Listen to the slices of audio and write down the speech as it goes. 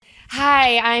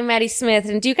Hi, I'm Maddie Smith,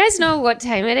 and do you guys know what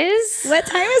time it is? What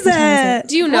time is it?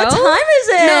 Do you know? What time is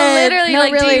it? No,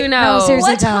 literally, do you know? No,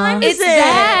 seriously, What tell time us. is It's it?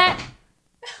 that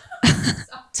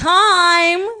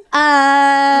Time.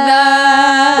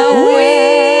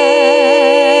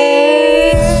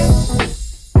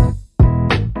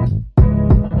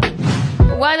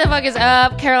 What the fuck is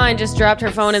up? Caroline just dropped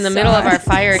her phone in the middle of our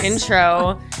fire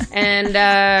intro, and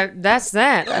that's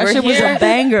that. That shit was a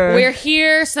banger. We're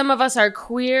here. Some of us are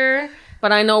queer,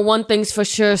 but I know one thing's for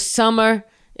sure: summer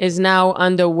is now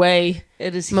underway.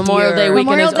 It is Memorial Day here. weekend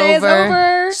Memorial Day is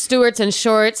over. Stuart's in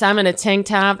shorts. I'm in a tank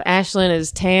top. Ashlyn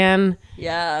is tan.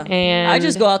 Yeah. And I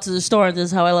just go out to the store and this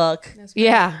is how I look.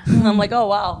 Yeah. I'm like, oh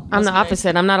wow. I'm the That's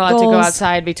opposite. I'm not allowed to go Goals.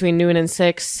 outside between noon and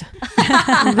 6.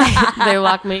 they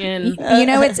lock me in. You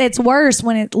know, it's worse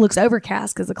when it looks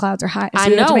overcast because the clouds are high. So I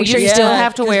you have to know. make You sure still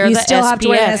have to wear you the still SPF. have to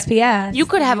wear the SPF. You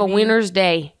could have a winter's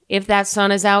day. If that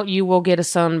sun is out, you will get a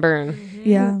sunburn.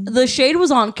 yeah. The shade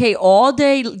was on Kate all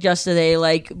day yesterday.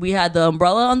 Like we had the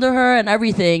umbrella under her and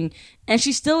everything, and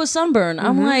she still was sunburned.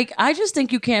 I'm like, I just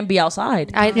think you can't be outside.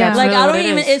 That's Yeah. Like really I what don't it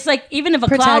even. is. It's like even if a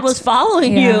Protect. cloud was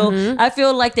following Yeah. you, I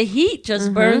feel like the heat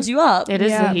just burns you up. It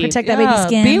is the heat. Protect that baby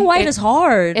skin. Being white is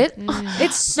hard. It,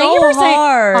 It's Thank you so for saying-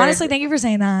 hard. honestly, thank you for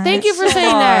saying that. Thank you for so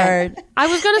saying hard. that. I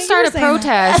was going to Thank you start for a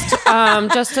saying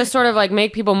protest just to sort of like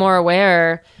make people more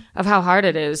aware of how hard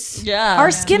it is. Yeah.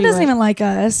 Our skin doesn't even like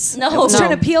us. No. It's trying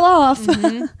to peel off.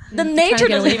 The nature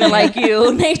doesn't even like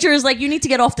you. Nature is like, you need to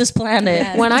get off this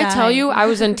planet. When I tell you, I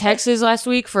was in Texas last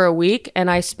week for a week, and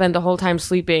I spent the whole time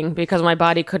sleeping because my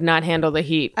body could not handle the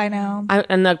heat. I know.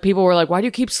 And the people were like, "Why do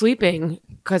you keep sleeping?"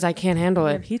 Because I can't handle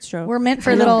it. Heat stroke. We're meant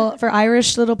for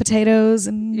Irish little potatoes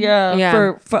and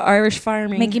Yeah. For Irish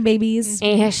farming. making babies.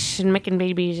 Ish, and making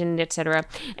babies and etc.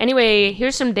 Anyway,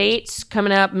 here's some dates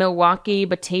coming up: Milwaukee,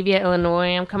 Batavia,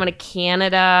 Illinois. I'm coming to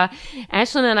Canada.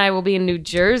 Ashlyn and I will be in New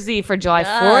Jersey for July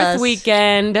 4th Yes.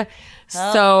 weekend.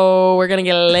 So we're gonna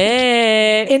get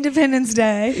lit. Independence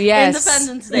Day. Yes,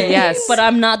 Independence Day. Yes, But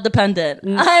I'm not dependent.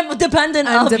 I'm dependent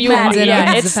of you. dependent.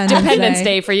 yeah, on it's Independence Dependence Day.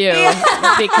 Day for you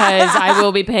because I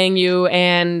will be paying you,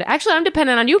 and actually I'm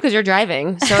dependent on you because you're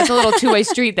driving, so it's a little two-way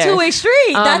street there. Two-way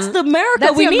street. That's the America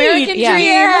that's we the need. American Yeah. dream.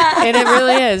 Yeah. And it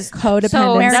really is. Codependence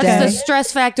So that's Day. the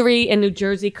Stress Factory in New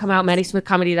Jersey. Come out,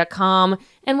 MaddieSmithComedy.com.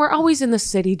 And we're always in the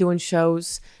city doing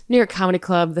shows. New York Comedy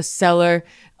Club, The Cellar.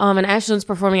 And Ashlyn's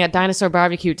performing at Dinosaur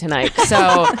Barbecue tonight.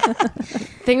 So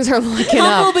things are looking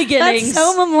Humble up. beginnings.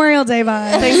 That's so Memorial Day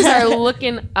vibe. Things are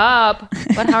looking up.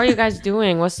 But how are you guys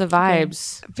doing? What's the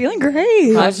vibes? Feeling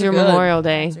great. How's your good. Memorial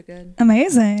Day?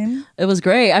 Amazing. It was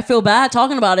great. I feel bad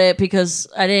talking about it because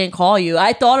I didn't call you.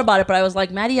 I thought about it, but I was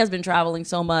like, Maddie has been traveling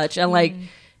so much, and like,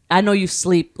 I know you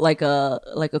sleep like a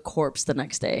corpse the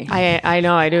next day. I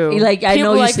know I do. Like, I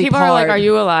know you sleep people are like, hard. "Are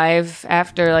you alive?"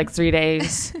 After like 3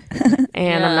 days,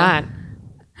 and I'm not.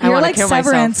 I You're wanna like kill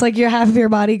Severance. myself. Like your half of your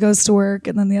body goes to work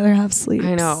and then the other half sleeps.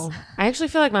 I know. I actually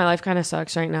feel like my life kind of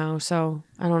sucks right now, so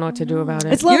I don't know what to do about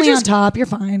it. It's lonely just- on top. You're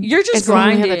fine. You're just It's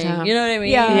lonely at the grinding. top. You know what I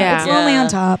mean? Yeah. It's lonely on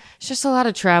top. It's just a lot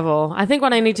of travel. I think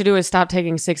what I need to do is stop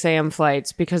taking 6 a.m.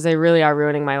 flights because they really are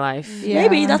ruining my life.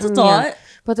 Maybe that's a thought.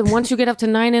 But then once you get up to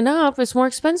 9 and up, it's more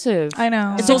expensive. I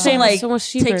know. It's also a.m. is like so much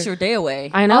cheaper. takes your day away.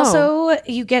 I know. Also,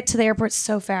 you get to the airport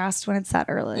so fast when it's that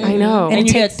early. I know. and it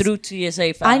you get takes- through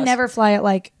TSA fast. I never fly at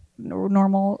like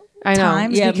normal I know.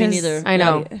 times. Yeah, me because, neither. I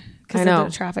know. Because I know.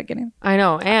 of the traffic getting. I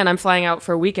know. And I'm flying out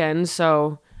for weekends,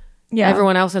 so Yeah.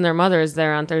 everyone else and their mother is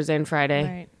there on Thursday and Friday.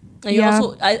 Right. And you Yeah.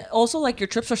 also like your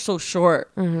trips are so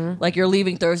short. Like you're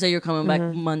leaving Thursday, you're coming back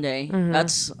Monday.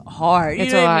 That's hard. You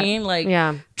It's know a what I lot. mean? Like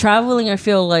Yeah. traveling, I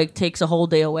feel like takes a whole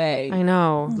day away. I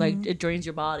know. Like it drains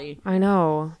your body. I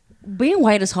know. Being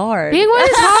white is hard. Being white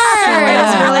is hard.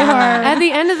 It's really hard. At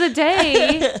the end of the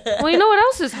day, well, you know what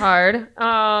else is hard?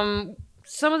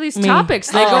 Some of these topics,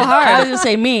 they go I was hard. gonna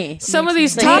say me. Some of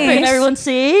these Can topics, everyone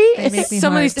see? They make me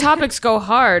some of hard. these topics go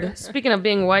hard. Speaking of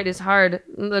being white is hard,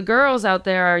 the girls out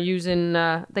there are using,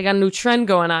 they got a new trend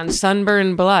going on,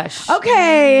 sunburn blush.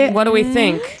 Okay. What do we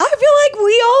think? I feel like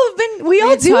we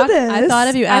all do this. I thought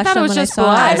of you, Ashlyn, I thought it was when just I saw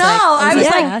blush. I it. know. I was yeah,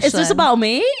 like, is this Ashlyn. about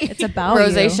me? It's about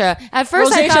Rosacea. At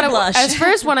first, I Rosacea thought blush. at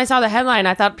first when I saw the headline,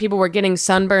 I thought people were getting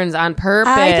sunburns on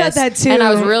purpose. I thought that too. and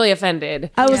I was really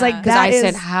offended. I was like, Because that I is.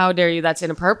 said, "How dare you? That's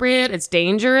inappropriate. It's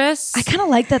dangerous. I kind of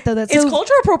like that though. That's It's so.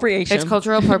 cultural appropriation. It's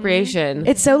cultural appropriation."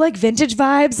 It's so like vintage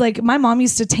vibes. Like my mom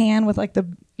used to tan with like the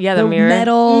The mirror.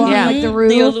 metal Yeah. on like the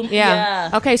roof. yeah.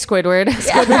 Okay, Squidward.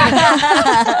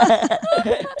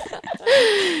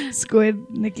 Squid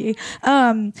Nikki.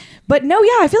 But no,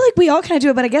 yeah, I feel like we all kind of do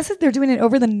it, but I guess that they're doing it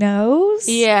over the nose.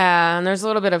 Yeah, and there's a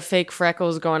little bit of fake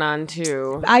freckles going on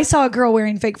too. I saw a girl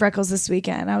wearing fake freckles this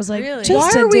weekend. I was like, Really?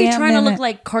 just Why a are we damn trying to minute. look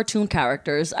like cartoon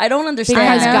characters? I don't understand.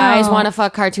 Because I know. guys want to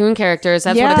fuck cartoon characters.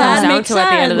 That's what Yeah. it comes That down makes to at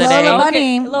the end of the sense. day. Lola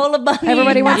Okay, Bunny. Lola Bunny.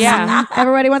 Everybody wants Yeah.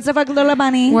 everybody wants to fuck Lola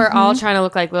Bunny. We're all trying to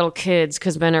look like little kids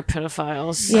because men are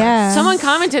pedophiles. Yeah. Someone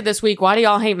commented this week, "Why do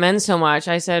y'all hate men so much?"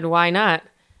 I said, "Why not?"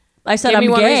 I said Give me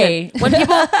I'm one gay. reason. When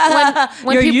people,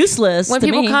 when You're peop- useless. When to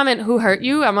people me. comment who hurt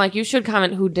you, I'm like, you should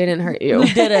comment who didn't hurt you.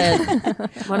 did it.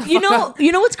 Motherfucker.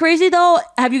 You know what's crazy though?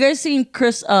 Have you guys seen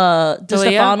Chris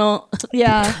DeStefano?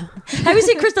 Yeah. Have you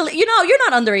seen Chris? You know, you're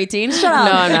not under 18. Shut No,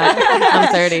 up. I'm not. I'm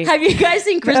 30. Have you guys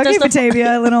seen Chris Okay, DeStefano?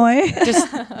 Batavia, Illinois.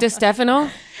 DeStefano?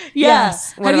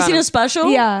 Yes. What Have you about seen him? his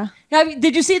special? Yeah.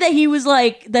 Did you see that he was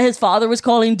like that? His father was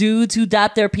calling dudes who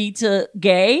dap their pizza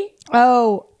gay.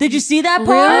 Oh. Did you see that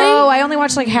part? Oh, I only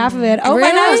watched like half of it. Oh my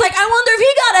And I god. was like, I wonder if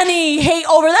he got any hate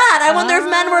over that. I wonder if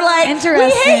men were like, we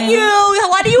Interesting. hate you.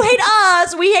 Why do you hate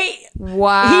us? We hate.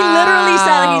 Wow. He literally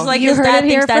said, he's like, You his heard dad it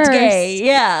here thinks that's first. gay.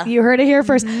 Yeah. You heard it here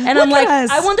first. And I'm like,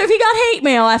 I wonder if he got hate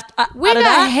mail after We out of got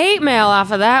that. hate mail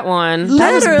off of that one.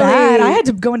 That was Literally. bad. I had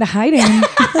to go into hiding.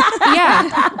 Yeah.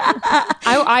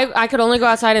 I could only go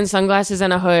outside in sunglasses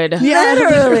and a hood.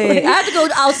 Literally. I had to go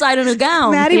outside in a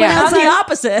gown. Maddie went I'm the outside.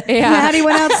 opposite. Yeah. Maddie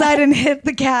went outside and hit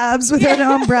the cabs with her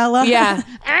umbrella. Yeah.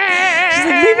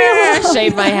 Leave me alone.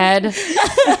 Shave my head.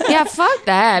 Yeah, fuck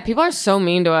that. People are so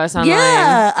mean to us online.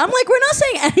 Yeah. I'm like, we're not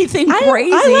saying anything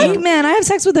crazy. I like men. I have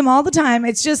sex with them all the time.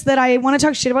 It's just that I want to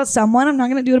talk shit about someone. I'm not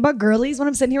going to do it about girlies when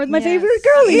I'm sitting here with my favorite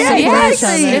girlies. Yeah, Yes,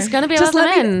 exactly. it's gonna be Just about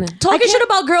the let me- men. Talking shit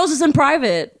about girls is in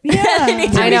private. Yeah. They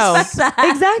need to I know. respect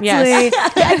that. Exactly. Yes.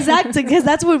 Yeah, exactly. Because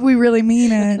that's what we really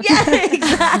mean it.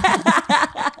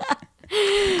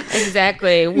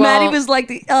 Exactly. Well, Maddie was like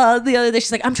the other day.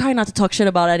 She's like, I'm trying not to talk shit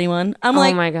about anyone. I'm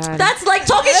like, my God. that's like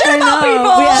talking shit I about know.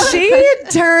 people. Yeah,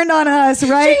 she turned on us,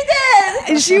 right? She did.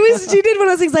 And she did one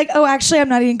of those things like, oh, actually, I'm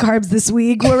not eating carbs this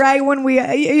week. Where right when we,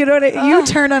 you know, you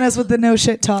turned on us with the no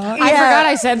shit talk. I forgot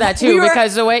I said that too We were-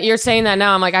 because the way you're saying that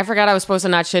now, I'm like, I forgot I was supposed to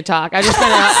not shit talk. I just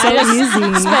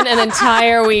spent an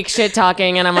entire week shit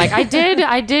talking, and I'm like, I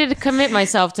did commit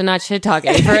myself to not shit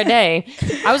talking for a day.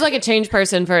 I was like a changed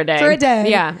person for a day. For a day.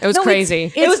 Yeah, it was No,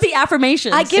 crazy. It was the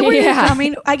affirmations. I get where Yeah. you're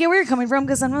coming. I get where you're coming from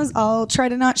because sometimes I'll try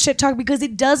to not shit talk because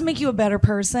it does make you a better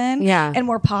person. Yeah. and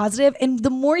more positive. And the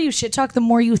more you shit talk, the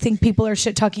more you think people are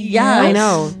shit talking. Yeah, you. I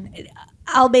know.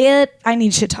 Albeit, I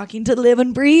need shit talking to live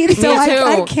and breathe, so too.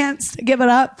 I can't give it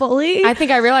up fully. I think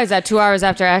I realized that 2 hours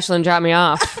after Ashlyn dropped me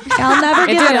off. I'll never It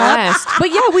give it didn't up. last. But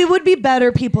yeah, we would be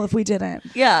better people if we didn't.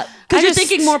 Yeah, I because you're just-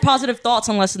 thinking more positive thoughts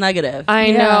and less negative.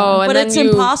 I know, and but then it's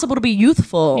you, impossible to be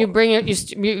youthful. You bring it.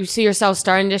 You see yourself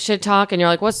starting to shit talk, and you're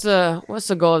like, "What's the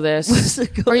goal of this?" What's the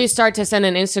goal? Or you start to send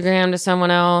an Instagram to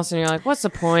someone else, and you're like, "What's the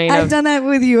point?" I've of done that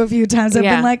with you a few times. I've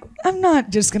Yeah. been like, I'm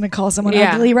not just gonna call someone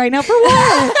Yeah. ugly right now. For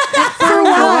what? For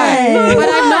what? But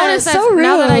I've noticed that So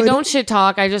now that I rude. don't shit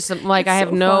talk, I just like I have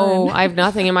so fun. I have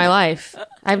nothing in my life.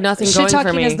 I have nothing Shit going for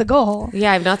talking me. is the goal.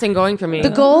 Yeah, I have nothing going for me. The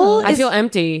goal I is feel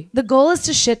empty. the goal is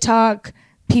to shit talk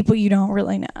people you don't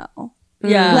really know.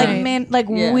 yeah, Like Right. man, like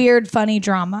Yeah. weird, funny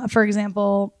drama. For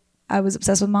example, I was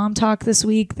obsessed with Mom Talk this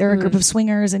week. They're a group of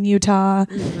swingers in Utah,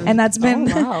 and that's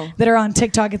been Oh, wow. that are on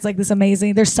TikTok. It's like this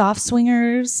amazing. They're soft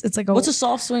swingers. It's like what's a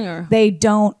soft swinger? they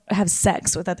don't have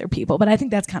sex with other people, but I think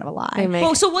that's kind of a lie. They make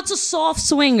Oh, so what's a soft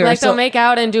swinger? like So they'll make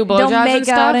out and do blowjobs Don't and make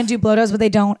stuff. out and do blowjobs, but they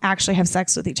don't actually have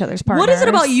sex with each other's partners. what is it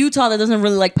about Utah that doesn't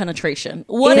really like penetration?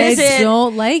 What They is it?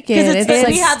 don't like it. 'Cause it's-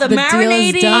 we have the deal is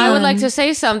marinating. done. I would like to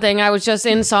say something. I was just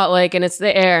in Salt Lake, and it's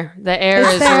the air. The air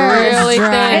It's is there. It's really dry.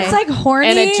 thin. It's like horny,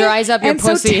 And it dries up your and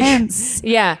pussy. So tense.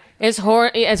 Yeah, it's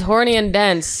horny and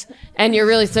dense, and you're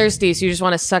really thirsty, so you just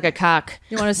want to suck a cock.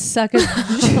 You want to suck it?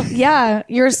 Yeah,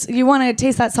 you want to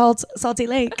taste that salty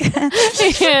lake.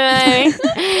 You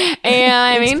know what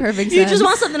I mean? Perfect You sense. just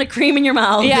want something to cream in your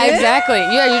mouth. Yeah, exactly.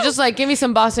 Yeah, you're just like, give me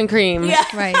some Boston cream. Yeah.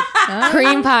 right.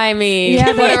 Cream pie me. Yeah,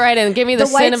 Put the- it right in. Give me the,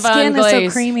 the white Cinnabon skin glaze.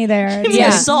 is so creamy there. It's Yeah. Yeah.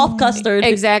 Soft custard.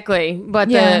 Exactly. But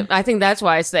Yeah. I think that's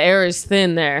why it's the air is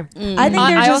thin there. I think they're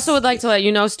I just. also would like to let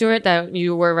you know, Stuart, that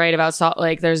you were right about Salt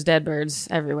Lake. There's dead birds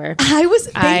everywhere. I was.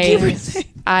 Thank you for saying.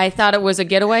 I thought it was a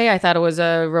getaway. I thought it was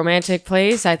a romantic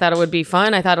place. I thought it would be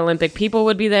fun. I thought Olympic people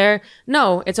would be there.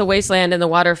 No, it's a wasteland and the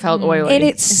water felt oily. And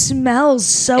it smells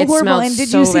so It horrible. smells And did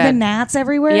so you see the bad. gnats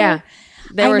everywhere? Yeah.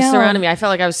 They I were know. surrounding me. I felt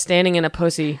like I was standing in a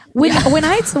pussy. When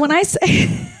I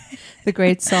say The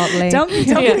Great Salt Lake.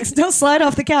 don't slide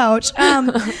off the couch.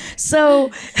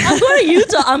 So I'm going to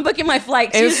Utah. I'm booking my flight.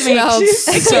 It Excuse me. smelled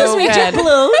Excuse so me, bad.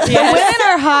 JetBlue. the women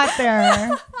are hot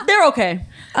there. They're okay.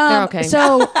 They're okay.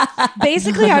 So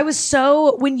basically, I was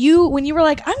so when you were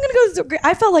like, I'm gonna go.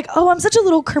 I felt like, oh, I'm such a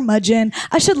little curmudgeon.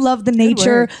 I should love the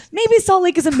nature. Maybe Salt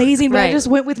Lake is amazing, but I Right. just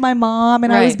went with my mom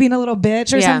and I was Right. being a little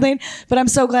bitch or Yeah. something. But I'm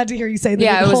so glad to hear you say that.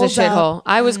 Yeah, it was a holds up. shithole.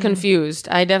 I was confused.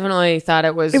 I definitely thought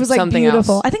it was It was like something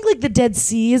beautiful. else. I think like the Dead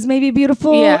Sea is maybe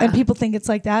beautiful, Yeah. and people think it's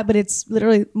like that, but it's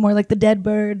literally more like the Dead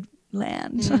Bird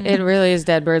land. It really is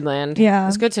dead bird land. Yeah.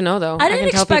 It's good to know though. I didn't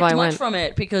can tell people expect I much went. from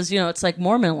it because it's like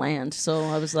Mormon land. So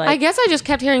I was like, I guess I just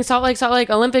kept hearing Salt Lake,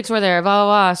 Olympics were there, blah,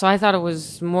 blah, blah. So I thought it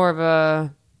was more of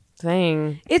a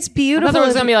thing. It's I beautiful. thought there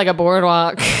was going to be like a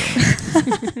boardwalk. you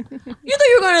thought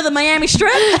you were going to the Miami Strip?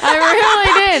 I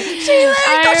really did. She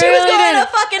literally thought she was going to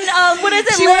fucking what is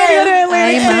it? She wanted to go to Live?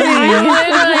 Atlantic City.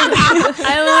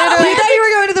 I You literally thought you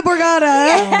were going to the Borgata. I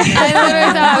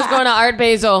literally thought I was going to Art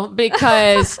Basel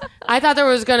because I thought there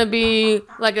was going to be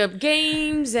like a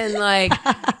games and like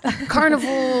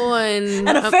carnival and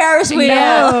a Ferris wheel.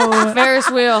 Yeah, Ferris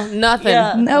wheel. Nothing.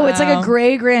 Yeah. No, it's like a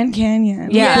gray Grand Canyon.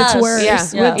 Yeah. It's worse. Yeah.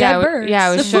 With Yeah. dead Yeah, birds. yeah,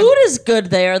 it The was shook. food is good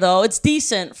there though. It's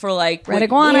decent for like Red what-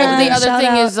 iguana. Well, the other Shout thing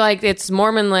out. is like it's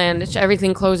Mormon land.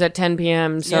 Everything closed at 10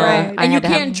 p.m. So Right. I And you had to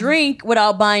have- can't drink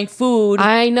without buying food.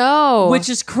 I know. which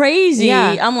is crazy.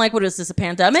 Yeah. I'm like, what is this, a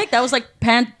pandemic? That was like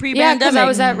yeah, pre-pandemic. because I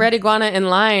was at Red Iguana in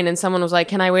line and someone was like,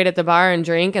 "Can I wait at the bar and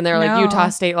drink?" And they're like, No. "Utah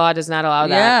state law does not allow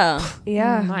that." Yeah.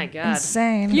 Yeah. Oh my God.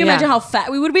 Insane. Can you Yeah. imagine how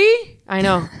fat we would be I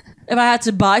know. if I had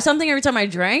to buy something every time I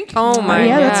drank? Oh my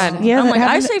yeah, God. that's, yeah, I'm that like, I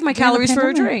happened save my during the calories for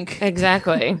a pandemic. drink.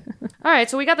 Exactly. All right,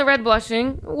 so we got the red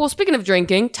blushing. Well, speaking of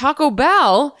drinking, Taco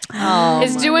Bell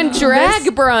is doing drag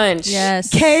brunch.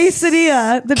 Yes.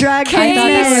 Quesadilla, the drag queen thought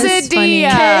that was funny.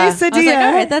 Quesadilla. I was like, all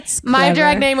Quesadilla. right, that's My clever.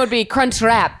 drag name would be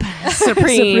Crunchwrap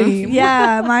Supreme.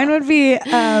 Yeah, mine would be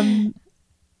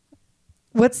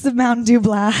what's the Mountain Dew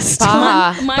blast?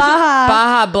 Baja. Mine,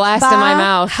 Baja blast in my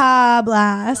mouth. Baja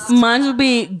blast. mine would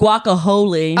be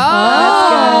guacamole. Oh,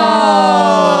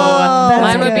 That's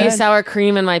mine would be good. sour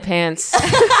cream in my pants.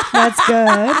 That's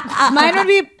good. Mine would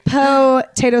be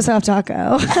potato soft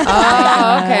taco.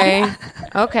 Oh, okay.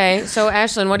 Okay. So,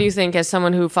 Ashlyn, what do you think as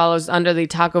someone who follows under the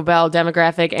Taco Bell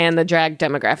demographic and the drag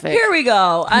demographic? Here we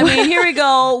go. I mean, here we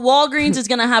go. Walgreens is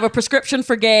gonna have a prescription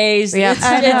for gays. Yeah. It's,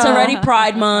 I it's know. already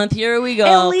Pride Month. Here we go.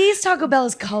 At least Taco Bell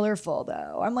is colorful,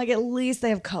 though. I'm like, at least they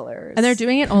have colors. And they're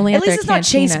doing it only At at least their it's not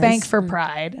Chase cantinas. Bank for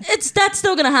Pride. That's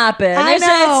still gonna happen. I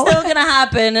know. It's still gonna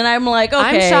happen, and I'm like,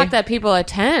 okay. I'm shocked that people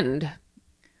attend.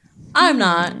 I'm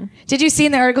not. Did you see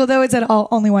in the article though? It said all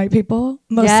only white people,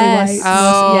 mostly Yes. white.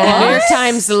 Oh, Yes. New York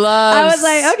Times loves. I was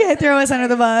like, okay, throw us under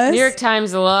the bus. New York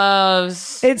Times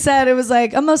loves. It said it was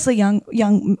like a mostly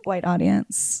young white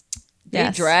audience. They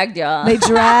Yes. dragged y'all. They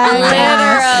dragged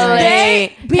us.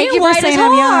 Literally. Thank you for white is saying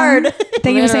I'm hard. young.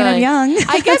 Thank you for saying I'm Literally. young.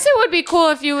 I guess it would be cool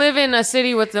if you live in a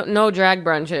city with no drag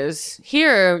brunches.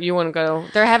 Here, you wouldn't go.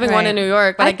 They're having one Right. in New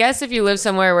York, but I guess if you live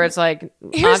somewhere where it's like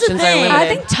Here's the options are thing. limited, I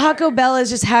think Taco Bell is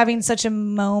just having such a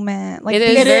moment. Like it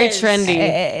is It very is. trendy.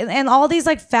 and all these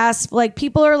like fast, like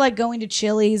people are like going to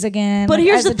Chili's again. But like,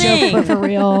 here's as the a joke, thing. but for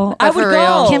real. I But would for go.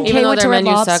 real. Kim Even K though went their to Red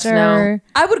menu sucks now. Lobster.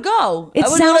 I would go. It I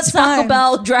would go to sounds Taco fun.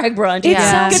 Bell drag brunch. It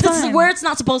sounds Because this fun. is where it's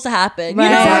not supposed to happen. Right. You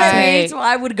know what I mean? Right. So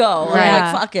I would go. Right.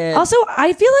 Like, fuck it. Also,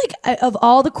 I feel like of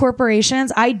all the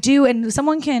corporations, I do, and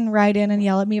someone can write in and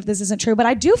yell at me if this isn't true, but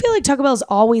I do feel like Taco Bell's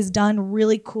always done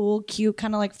really cool, cute,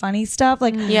 kind of like funny stuff.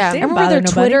 Like, Yeah. I They remember bother their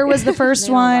nobody. Twitter was the first They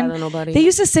don't one. bother nobody. They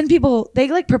used to send people, they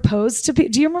like proposed to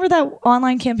people. Do you remember that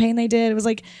online campaign they did? It was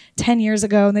like 10 years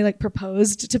ago, and they like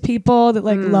proposed to people that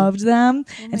like loved them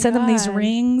and sent them these God.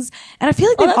 rings. And I feel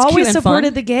like Oh, they've that's cute always and supported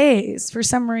fun. the gays for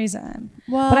some reason.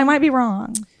 Well, But I might be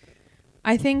wrong.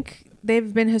 I think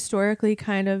they've been historically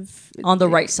kind of On the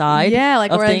right side. Yeah,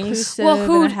 like of we're things. inclusive. Well,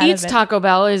 who and ahead eats of it. Taco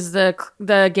Bell is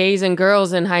the gays and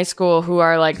girls in high school who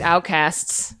are like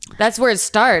outcasts. That's where it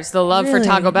starts. The love for Really?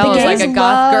 Taco Bell The is like gays a goth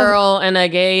love- girl and a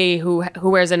gay who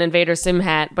wears an Invader Sim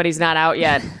hat, but he's not out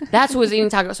yet. That's who's eating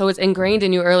taco. So it's ingrained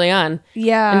in you early on.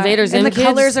 Yeah. Invader Zim And the kids,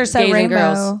 colors are so gays and rainbow.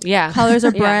 girls. Yeah, Colors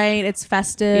are Yeah. bright. It's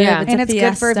festive. Yeah. It's And a it's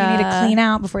good for if you need to fiesta. clean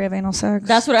out before you have anal sex.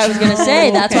 That's what I was going to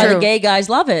say. That's why True. the gay guys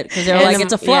love it. Because they're And like,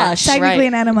 it's a yeah. flush. technically Right.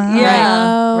 an enema.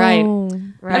 Yeah. Right. Oh.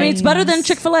 Right. I mean, it's better than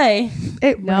Chick-fil-A.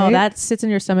 It, No, right? that sits in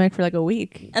your stomach for like a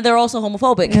week. And they're also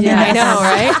homophobic. Yeah, I know,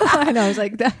 right? I know. I was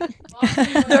like that.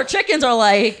 Their chickens are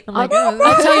like, I'll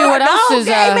tell you what else no is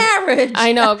gay marriage.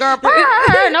 I know, girl.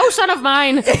 No son of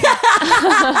mine.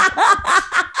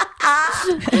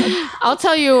 I'll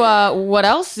tell you what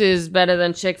else is better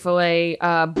than Chick-fil-A.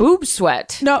 Boob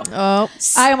sweat. No. Oh,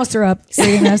 I almost threw up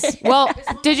reading this. Well,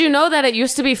 did you know that it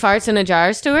used to be farts in a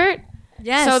jar, Stuart?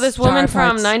 yes. So this woman Jar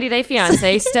from farts. 90 Day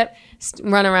Fiance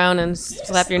run around and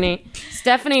slap your knee.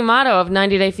 Stephanie Motto of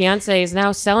 90 Day Fiancé is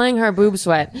now selling her boob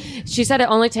sweat. She said it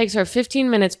only takes her 15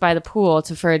 minutes by the pool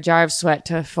for a jar of sweat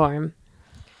to form.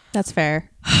 That's fair.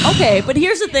 Okay, but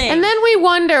here's the thing. And then we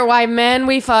wonder why men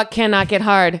we fuck cannot get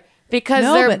hard. Because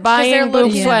No, they're but- 'cause buying they're boob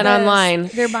looking sweat at this. online.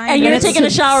 They're buying and you're it. taking a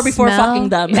shower before smell. fucking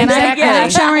them. And Exactly. I'm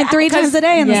showering 3 times a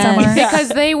day in the Yes. summer. Because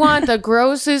they want the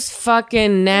grossest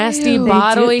fucking nasty Ew.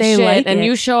 bodily They shit, like and it.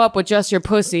 you show up with just your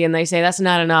pussy, and they say that's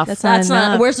not enough. That's That's not.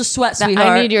 enough. Where's the sweat, That- sweetheart?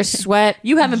 I need your sweat.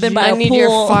 You haven't been by I a need pool.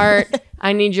 your fart.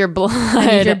 I need your blood. I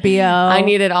need your BO. I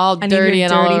need it all I need your dirty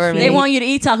and all dirty over me. feet. They want you to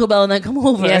eat Taco Bell and then come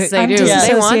over. Yes, they I'm do. just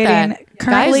They want that. associating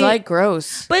currently- Guys like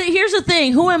gross. But here's the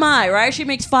thing: who am I? Right? She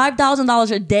makes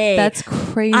 $5,000 a day. That's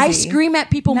crazy. I scream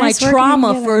at people Nice my work if you can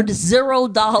trauma get for it.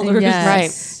 $0. Yes.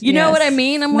 Right. You know Yes. what I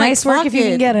mean? I'm Nice like, work if you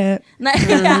can get it.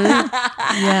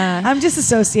 Yeah. I'm just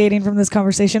associating from this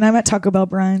conversation. I'm at Taco Bell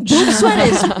brunch. Boob sweat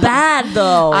is bad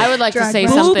though. I would like to Drag say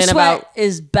race. Boob something sweat about.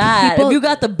 is bad. People- if you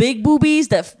got the big boobies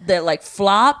that like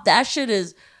flop, that shit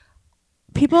is.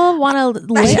 People want to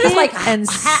lick shit is it like and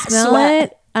hat smell sweat.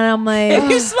 it, and I'm like, If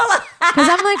you smell it. because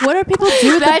I'm like, what do people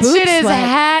do with That the boob shit is sweat?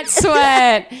 hat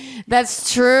sweat.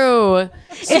 That's true.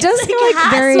 It does seem like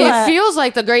hot very. sweat. It feels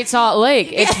like the Great Salt Lake.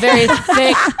 It's very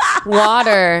thick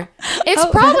water. It's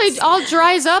probably all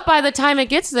dries up by the time it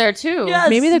gets there too. Yes.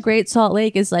 Maybe the Great Salt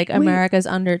Lake is like America's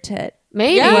under tit.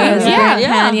 Maybe. Yeah. Whereas the Yeah. Grand yeah.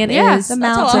 Canyon Yeah. is The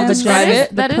That's how I'll mountains. describe That is,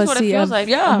 it. that is what it pussy feels of like.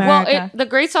 Yeah. America. Well, the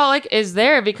Great Salt Lake is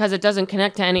there because it doesn't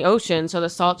connect to any ocean, so the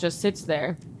salt just sits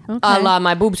there. Okay. A la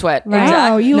my boob sweat. Right.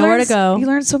 Wow, you Nowhere learned, to go. You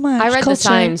learned so much. I read the Culture.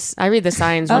 signs. I read the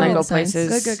signs when Oh, I go makes sense.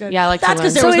 places. Good. Yeah, I like That's to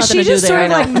 'cause learn. there So was is nothing she to do just there. sort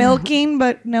of I like know. milking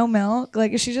but no milk?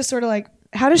 Like is she just sort of like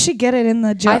how does she get it in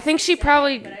the jar? I think she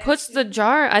probably puts the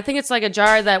jar. I think it's like a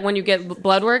jar that when you get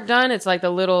blood work done, it's like the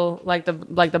little, like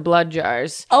the blood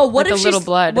jars. Oh, what With if the little she's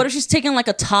blood? What if she's taking like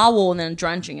a towel and then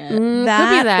drenching it? That,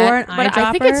 Could be that, or an but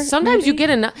I think it's eyedropper, sometimes you maybe? get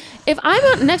enough. If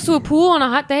I'm next to a pool on a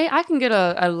hot day, I can get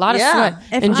a lot of Yeah. sweat.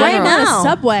 If in I'm general, on now. a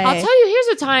subway, I'll tell you.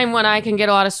 Here's a time when I can get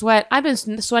a lot of sweat. I've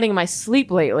been sweating in my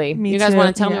sleep lately. Me You guys too.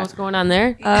 want to tell me Yeah. what's going on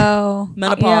there? Oh,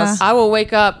 Menopause. I will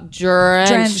wake up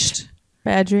drenched. drenched.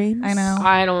 bad dreams. I know.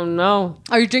 I don't know.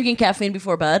 Are you drinking caffeine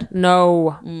before bed?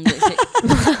 No.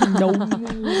 No.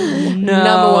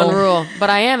 Number one rule. But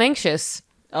I am anxious.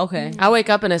 Okay. I wake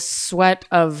up in a sweat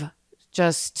of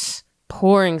just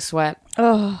pouring sweat.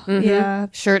 Oh, yeah.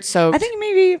 Shirt soaked. I think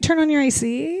maybe turn on your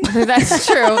AC. That's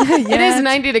true. It is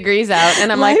 90 degrees out,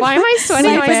 and I'm like, why am I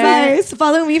sweating? Life my sweat? advice.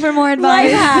 Follow me for more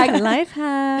advice. Life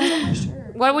hack.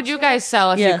 What would you guys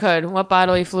sell if Yeah. you could? What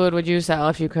bodily fluid would you sell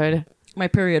if you could? My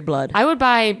period blood. I would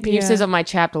buy pieces Yeah. of my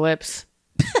chapped lips.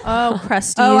 Oh,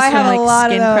 crusties. Oh, I from, have a like,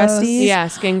 lot of skin those. crusties. Yeah,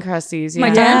 skin crusties. Yeah. My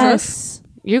dandruff.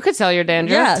 You could sell your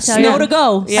dandruff. Yeah, Tell snow you. to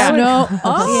go. Yeah. Snow.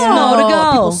 Oh, Snow to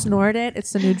go. People snort it.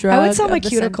 It's the new drug. I would sell my of the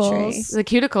century. cuticles. The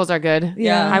cuticles are good.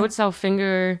 Yeah. I would sell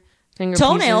finger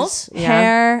Toenails. pieces. Yeah.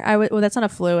 Hair. I would. Well, that's not a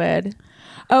fluid.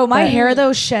 Oh, my But- hair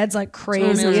though sheds like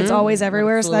crazy. Toenails. It's always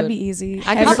everywhere, so that'd Fluid. be easy.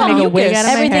 I could How sell about Make a wig mucus? out of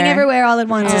my Everything hair. everywhere all at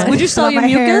once. Yeah. Would you sell your My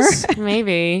hair. mucus?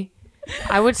 Maybe.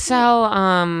 I would sell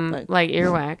like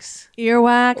earwax.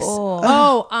 Earwax.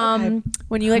 Oh.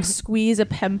 When you like squeeze a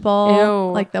pimple,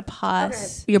 Ew. like the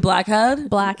pus, Your blackhead?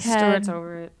 blackhead. Stuart's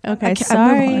over it. Okay, can't- I'm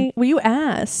moving sorry. Well, you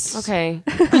asked. Okay.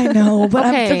 I know, but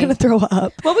I'm Okay. still gonna throw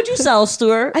up. What would you sell,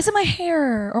 Stuart? I said my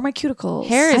hair or my cuticles.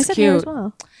 Hair I is said hair cute. as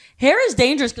well. Hair is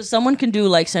dangerous because someone can do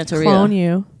like Santeria. Clone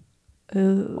you.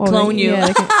 Or Clone you. Yeah,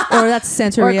 or that's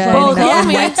Santeria. Or Both. clone Yeah.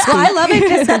 me. Well, I love it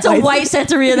because that's a white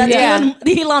Santeria. That's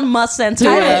Yeah. Elon Musk Do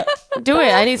Santeria. it. Do it.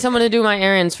 I need someone to do my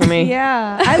errands for me.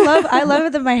 Yeah, I love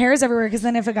it that my hair is everywhere because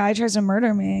then if a guy tries to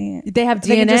murder me, They have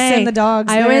They DNA. can just send the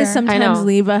dogs I always there. sometimes know.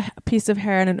 leave a piece of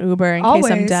hair in an Uber in always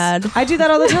case I'm dead. I do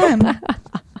that all the time.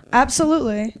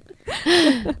 Absolutely.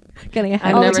 Getting a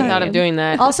I've All the never time. thought of doing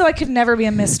that. Also, I could never be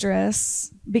a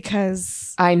mistress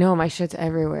because I know my shit's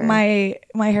everywhere. my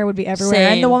hair would be everywhere,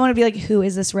 Same. and the woman would be like, "Who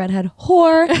is this redhead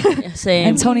whore?" Same.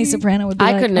 And Tony Soprano would be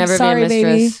I like, could never I'm sorry, be a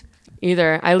baby. mistress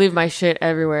either. I leave my shit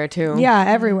everywhere too. Yeah,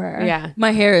 everywhere. Yeah.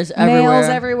 My hair is everywhere. Nails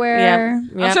everywhere. Yeah.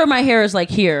 I'm Yep. sure my hair is like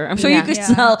here. I'm sure you Yeah. could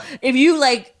Yeah. sell if you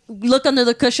like look under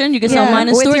the cushion. You can Yeah, sell mine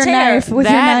and with Stuart's your hair. knife. With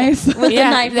That- your knife. With Yeah,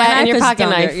 the knife. My that and knife your is pocket down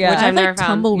knife, there. Yeah. which I I've have never like found.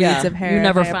 tumbleweeds Yeah. of hair. You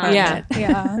never in my found. Yeah. apartment.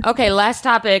 Yeah. Okay, last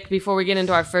topic before we get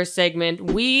into our first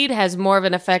segment. Weed has more of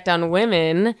an effect on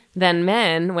women than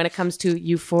men when it comes to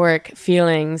euphoric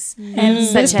feelings. And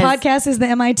this Such as- podcast is the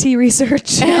MIT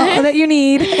research that you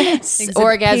need.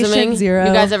 Orgasming. zero.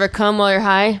 You guys ever come while you're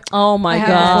high? Oh my have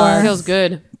god. It feels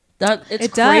good. That it's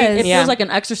It crazy. does. It Yeah. feels like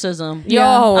an exorcism. Yo,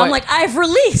 I'm like, I've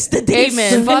released the it's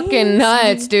demon. fucking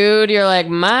nuts, dude. You're like,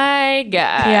 my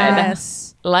God.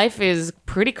 Yes. life is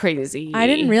pretty crazy. I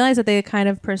didn't realize that they kind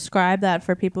of prescribe that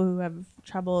for people who have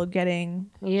trouble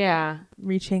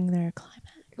reaching their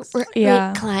climax.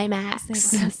 Yeah. Climax.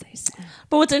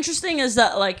 But what's interesting is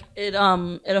that like it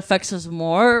affects us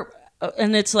more,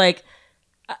 and it's like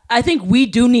I think we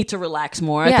do need to relax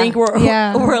more. Yeah. I think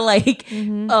we're like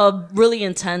a really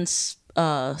intense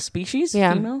species,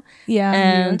 Yeah. female. Yeah,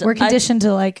 And we're conditioned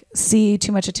to like see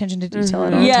too much attention to detail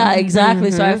at all Yeah, times.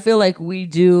 exactly. So I feel like we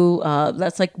do.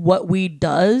 That's like what weed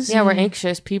does. Yeah, we're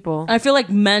anxious people. I feel like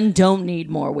men don't need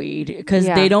more weed because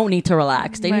Yeah. they don't need to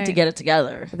relax. They need to Right. get it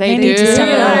together. They need do. to step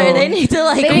it up. Yeah, they need to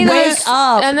like They wake need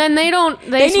up. And then they don't. They,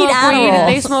 They need smoke weed. Adderall.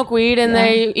 They smoke weed and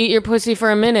they eat your pussy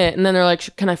for a minute, and then they're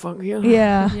like, "Can I fuck you?"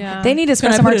 Yeah. Yeah. They need I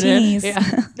espresso put it in?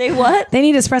 martinis. They what? They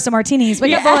need espresso martinis.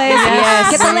 Wake up, Yeah. boys.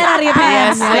 Yes. Get the lid out of your pants.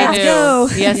 Yes, they Let's do. go.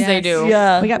 Yes, they do.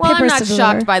 Yeah. We got Well, I'm papers not to shocked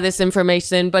deliver. by this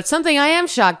information, but something I am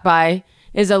shocked by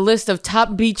is a list of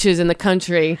top beaches in the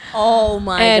country. Oh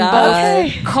my And god.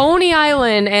 both Coney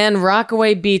Island and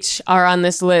Rockaway Beach are on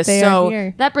this list. They so are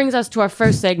here. that brings us to our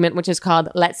first segment, which is called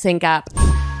Let's Sync Up.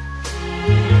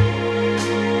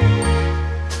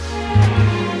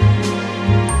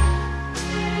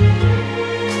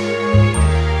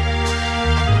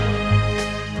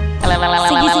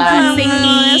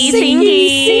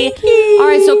 All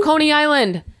right, so Coney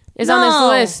Island is on this No.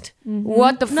 list.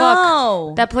 What the fuck?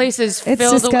 No. That place is It's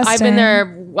filled. I've disgusting. been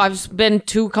there. I've been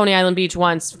to Coney Island Beach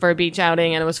once for a beach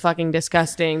outing, and it was fucking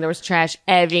disgusting. There was trash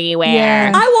everywhere.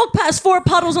 Yeah. I walk past 4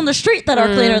 puddles on the street that are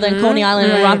cleaner than Coney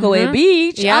Island and Rockaway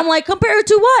Beach. Yep. I'm like, compared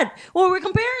to what? What are we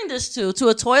comparing this to? To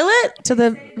a toilet? To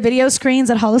the video screens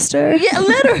at Hollister. Yeah,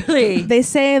 literally. They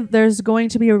say there's going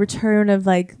to be a return of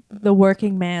like the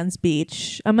working man's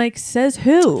beach. I'm like, says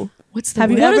who? What's the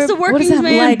Have you What ever is the what working is that,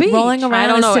 man like beach? rolling around? I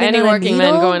don't and know sitting any on a working men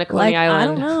needle? going to Coney Like, Island. I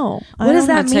don't know. What does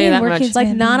that I'll tell you mean? that Working much. Like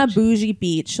man not a beach? bougie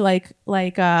beach,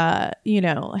 like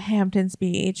Hamptons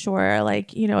Beach or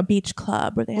like a beach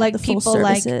club where they have Like the full people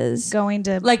like services. going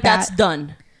to Like, bat- that's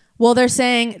done. Well, they're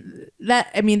saying that.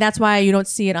 I mean, that's why you don't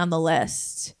see it on the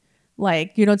list.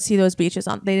 Like you don't see those beaches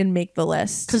on. They didn't make the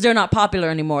list. Because they're not popular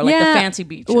anymore, like the fancy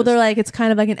beaches. Well, they're like it's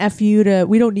kind of like an FU to.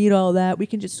 We don't need all that. We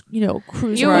can just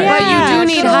cruise You- around. but you do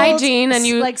need chilled, hygiene, and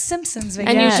you like Simpsons. and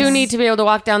vacation. you do need to be able to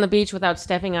walk down the beach without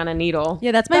stepping on a needle.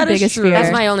 Yeah, that's my That is biggest true. fear.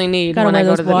 That's my only need Gotta when I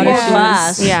wear go to those the water beach. shoes.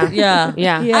 glass. Yeah. Yeah.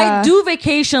 Yeah. Yeah. I do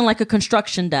vacation like a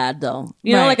construction dad, though.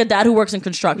 You know, Right. like a dad who works in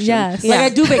construction. Yes. Like Yeah. I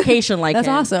do vacation like That's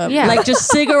him. awesome. Yeah. Like just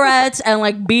cigarettes and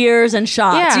like beers and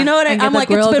shots. Yeah. You know what And get I'm the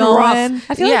like? It's grill been going. rough.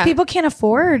 I feel Yeah. like people can't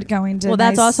afford going to. Well,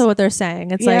 that's nice- also what they're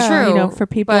saying. It's Yeah. like True, for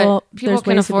people, but people there's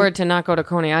can ways to afford to not go to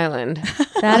Coney Island.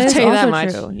 That I'll is tell you that also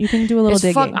much. true. You can do a little It's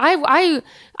digging.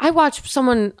 I watched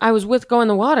someone I was with go in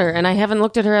the water, and I haven't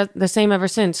looked at her the same ever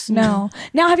since. No.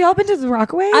 Now, have y'all been to the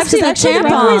Rockaways? I've seen 'Cause actually, the the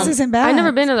tampon. Rockaways isn't bad. I've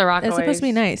never been to the Rockaways. It's supposed to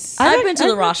be nice. I've been to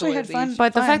the I've actually Rockaway had fun. Beach.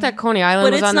 But the fact that Coney Island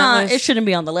But was it's on that not. list, It shouldn't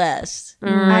be on the list.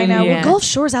 I know. yeah. Well, Gulf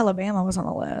Shores, Alabama was on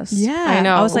the list. Yeah, I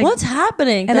know. I was like, What's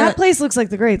happening? And that place looks like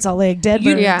the Great Salt Lake. Dead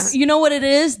You, birds. Yeah. you know what it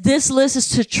is? This list is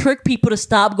to trick people to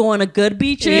stop going to good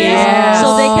beaches, Yes.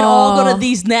 so they can all go to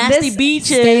these nasty This- beaches.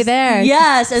 stay there.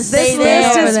 Yes, and This stay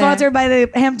list there. is sponsored by the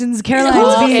Hamptons Caroline's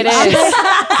Oh, Beach. it is.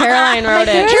 Caroline wrote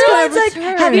it. Caroline's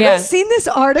like, have you Yeah. guys seen this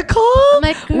article?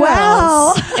 like,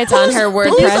 Wow. It's on her who's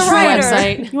WordPress the writer?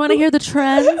 website. you want to hear the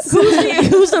trends?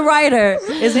 Who's the writer?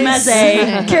 Is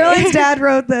Meze. Caroline's dad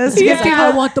wrote this. Because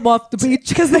I want them off the beach.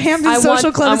 the Hampton I Social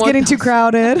want- Club I is want getting too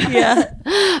crowded. Yeah.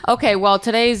 Okay, well,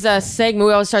 today's segment,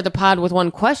 we always start the pod with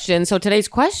one question. So today's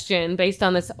question, based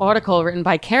on this article written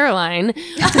by Caroline,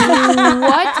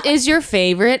 what is your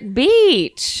favorite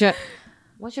beach?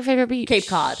 What's your favorite beach? Cape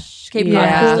Cod. Cape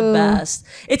Yeah. Cod is the best.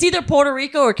 It's either Puerto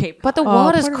Rico or Cape Cod. But the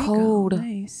water's cold.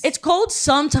 Nice. It's cold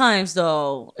sometimes,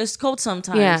 though. It's cold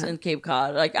sometimes Yeah. in Cape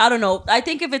Cod. Like, I don't know. I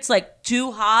think if it's like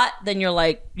too hot, then you're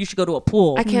like, you should go to a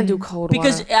pool. I can't do cold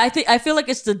Because water. I feel like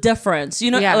it's the difference. You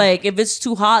know, Yeah. like if it's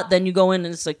too hot, then you go in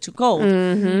and it's like too cold.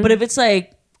 Mm-hmm. But if it's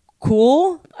like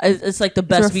cool, it's like the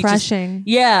best beaches. refreshing.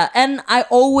 Yeah, and I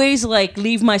always like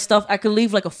leave my stuff. I could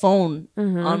leave like a phone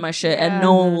Mm-hmm. on my shit, and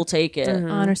no one will take it.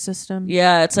 Honor system.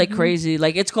 Yeah, it's like crazy.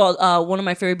 Like it's called one of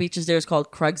my favorite beaches there is called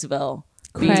Craigsville.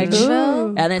 Beach.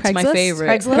 Craigsville? And it's my Craigslist?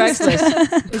 favorite.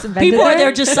 Craigslist? Is it People are there?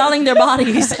 there just selling their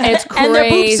bodies It's and their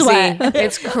boob crazy. sweat.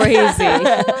 It's crazy.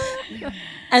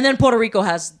 And then Puerto Rico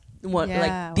has one Yeah.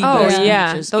 like the Oh, best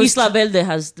yeah. beaches. Those Isla Verde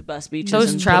has the best beaches.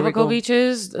 Those in tropical Puerto Rico.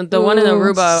 beaches, the one in Ooh,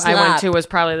 Aruba I went slap. to was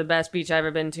probably the best beach I've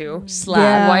ever been to. Slap.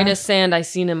 Yeah. Whitest sand I've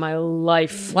seen in my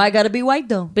life. Why gotta be white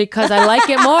though? Because I like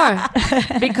it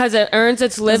more. Because it earns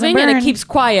its living and it burn. keeps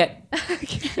quiet.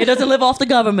 It doesn't live off the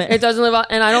government. It doesn't live out,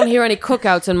 and I don't hear any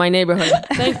cookouts in my neighborhood.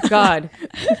 Thank God.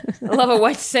 I love a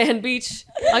white sand beach.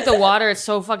 I like the water. It's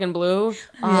so fucking blue. You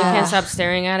can't stop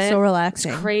staring at it. So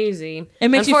relaxing. Crazy. It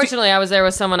makes you Unfortunately, I was there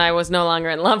with someone I was no longer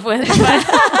in love with.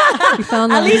 But You fell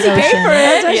in love At least he with the paid ocean. for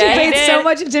it. She Yeah, he paid so did.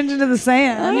 much attention to the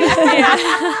sand.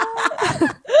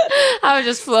 I was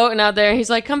just floating out there. He's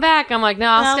like, "Come back." I'm like, "No,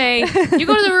 I'll stay. You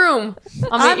go to the room.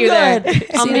 I'll meet I'm you there. good.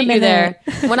 I'll See you in a meet you there."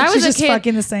 minute. When I was She's a just kid,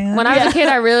 fucking the sand. when I was a kid,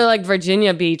 I really liked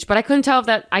Virginia Beach, but I couldn't tell if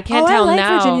that. I can't Oh, I tell like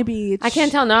now. Virginia Beach. I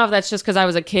can't tell now if that's just because I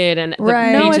was a kid and the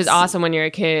Right. beach No, is it's- awesome when you're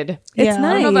a kid. It's Yeah. I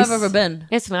nice. I don't know if I've ever been.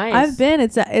 It's nice. I've been.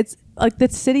 It's like the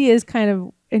city is kind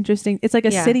of interesting. It's like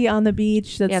a Yeah. city on the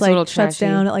beach that's Yeah, it's a little like shuts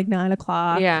trashy. down at like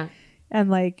 9:00. Yeah, and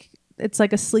like it's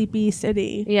like a sleepy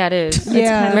city. yeah, it is. Yeah. It's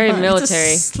kind of very fun.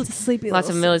 military. It's a sleepy. Lots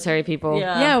of little military people.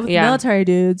 Yeah. Yeah, with Yeah. military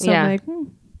dudes. So Yeah. I'm like,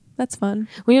 that's fun.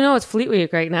 Well, you know, it's Fleet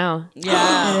Week right now.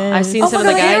 Yeah. I've seen Oh some my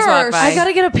of the God, guys walk by. I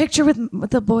gotta get a picture with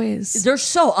the boys. They're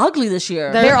so ugly this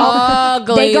year. They're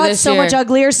ugly. They got this so year. much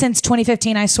uglier since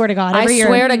 2015. I swear to God. I Every year.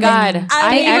 swear to God.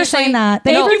 Thank you for saying that.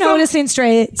 Thank you for noticing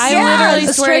straight. I literally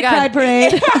the swear straight to God. pride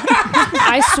parade.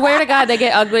 I swear to God, they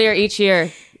get uglier each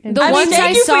year. The I mean, ones thank I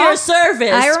you saw, for your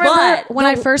service. I remember but when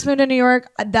I first moved to New York,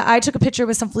 that I took a picture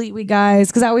with some Fleet Week guys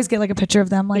because I always get like a picture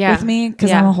of them like Yeah. with me because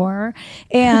Yeah. I'm a whore,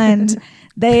 and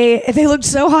they looked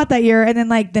so hot that year, and then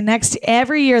like the next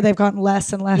every year they've gotten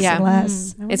less and less Yeah. and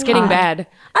less. it's getting bad.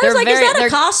 I was like, is that a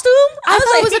costume? I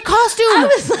thought it was a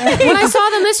costume. When I saw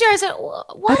them this year, I said,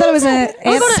 "What?" I thought it was an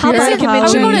Are we going to, Popeye are we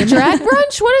convention. going to drag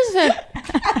brunch? What is it?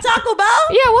 Taco Bell?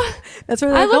 Yeah, what? That's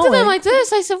where I they're looked at going. them like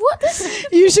this. I said, "What this?"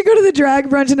 You should go to the drag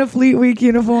brunch in a Fleet Week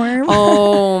uniform.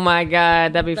 Oh my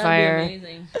God, that'd be fire.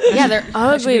 Amazing. Yeah, they're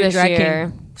ugly be a this drag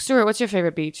year. Stuart, what's your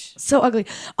favorite beach? So ugly.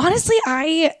 Honestly,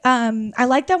 I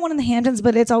like that one in the Hamptons,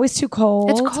 but it's always too cold.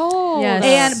 It's cold.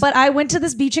 Yes. But I went to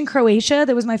this beach in Croatia.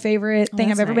 That was my favorite thing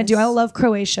I've that's ever been to. nice. I love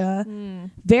Croatia.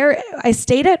 I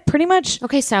stayed at pretty much.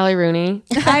 Okay, Sally Rooney.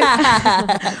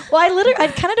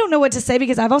 I kind of don't know what to say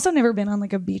because I've also never been on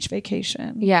like a beach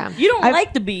vacation. Yeah. You don't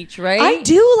like the beach, right? I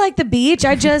do like the beach.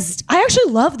 I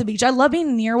actually love the beach. I love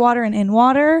being near water and in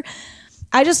water.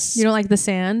 You don't like the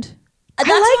sand? That's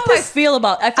like how I this- feel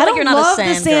about. I feel I like don't you're not love a sand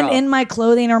the sand girl. in my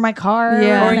clothing or my car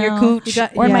Yeah. Or in your no. cooch.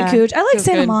 Or in my Yeah. cooch. I like Feels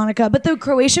Santa good. Monica, but the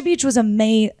Croatia beach was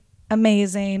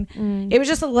amazing. It was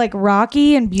just like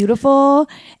rocky and beautiful.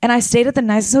 And I stayed at the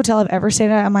nicest hotel I've ever stayed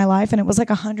at in my life. And it was like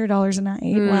 $100 a night.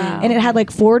 Wow. And it had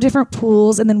like 4 different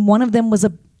pools. And then one of them was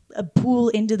a pool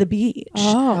into the beach.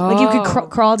 Like you could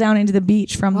crawl down into the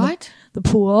beach from the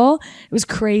pool. It was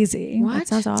crazy. What? That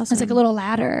sounds awesome. It's like a little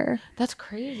ladder. That's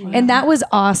crazy. And that was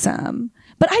awesome.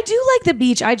 But I do like the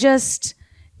beach. I just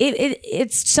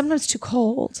it's sometimes too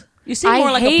cold. You seem I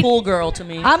more like a hate- pool girl to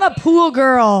me. I'm a pool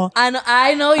girl.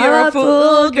 I know you're I'm a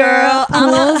pool girl.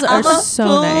 Pools I'm are a so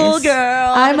pool nice.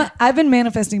 girl. I've been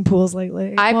manifesting pools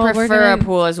lately. I Well, we're prefer a gonna-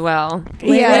 pool as well.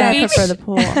 Yeah. I prefer the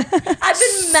pool. I've been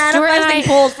and manifesting I-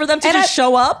 pools for them to and just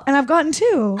show up. and I've gotten 2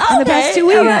 in the Okay, past 2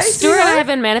 weeks. all right. Stuart and I have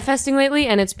been manifesting lately,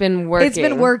 and it's been working. It's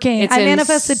been working. It's I in-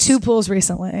 manifested 2 pools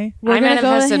recently. We're I gonna go to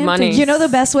manifested money. Hamptons. You know the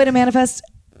best way to manifest?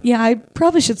 Yeah, I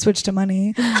probably should switch to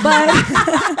money. But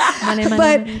Money, money,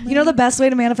 but money. you know the best way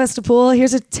to manifest a pool?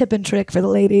 Here's a tip and trick for the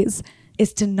ladies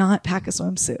is to not pack a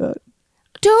swimsuit.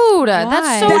 Dude,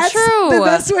 that's so That's true. the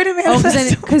best way to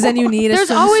manifest. Because then you need a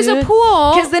There's always a swimsuit.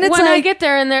 pool 'Cause then it's when I like- get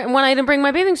there, and when I didn't bring my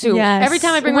bathing suit. Yes. Every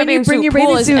time I bring my When you bathing bring suit, your pool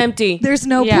bathing is suit, empty. there's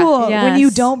no Yeah. pool. When you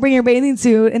Yes. don't bring your bathing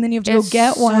suit and then you have to It's go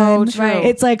get so one, true.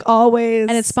 it's like always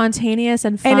And it's spontaneous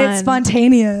and fun. and it's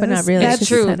spontaneous, But not really. That's It's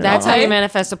just true. a set That's how Okay. you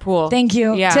manifest a pool. Thank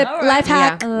you. Yeah. Tip, All right. life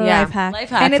hack. Yeah. life hack. Life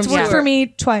hack And it's from worked Stuart. for me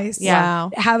twice. Yeah.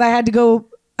 Wow. Have I had to go?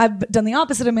 I've done the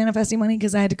opposite of manifesting money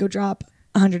because I had to go drop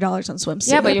 $100 on swimsuit.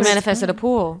 Yeah, but you manifested a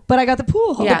pool. But I got the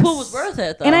pool. Yeah. The pool was worth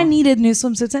it, though. And I needed new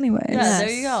swimsuits anyways. Yeah, there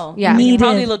you go. Yeah. You Needed.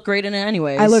 probably look great in it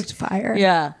anyways. I looked fire.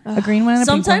 Yeah. A green one and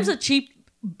a pink Sometimes one. a cheap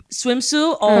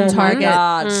swimsuit. Oh my Target.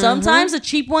 god! Sometimes a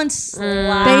cheap one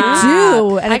slaps. They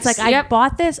do, and it's like I Yep.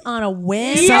 bought this on a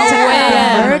whim,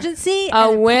 Yeah. an emergency, A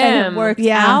and whim. it worked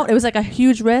Yeah. out. It was like a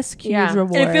huge risk, huge Yeah.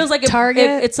 reward. And it feels like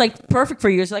Target. it's like perfect for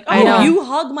you. It's like, I know. oh, you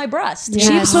hug my breast. Yeah.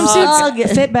 Cheap Yes.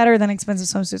 swimsuits fit better than expensive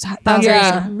swimsuits. 1,000%.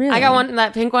 Yeah. Really? I got one,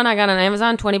 that pink one I got on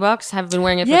Amazon, $20. Have been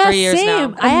wearing it for yeah, 3 years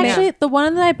same. now. I Yeah. actually the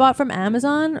one that I bought from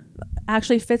Amazon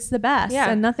actually fits the best. Yeah.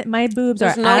 And nothing. My boobs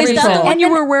There's are no as reason. Is that the And one you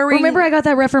then- were wearing? Remember I got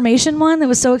that Reformation one that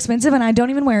was so expensive and I don't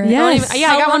even wear it. Yeah. Don't Yes. even- yeah,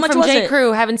 I got How one much from was J. it?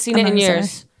 Crew. Haven't seen it in not gonna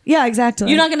years. say. Yeah, exactly.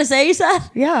 You're not gonna say you said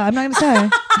Yeah, I'm not gonna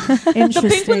say. the interesting.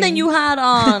 pink one that you had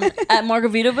on at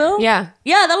Margaritaville. Yeah.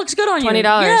 yeah, that looks good on you. $20.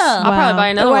 Yeah. I'll probably buy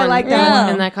another Oh, I one. like that in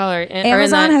one. that color. Or in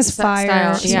Amazon that has style.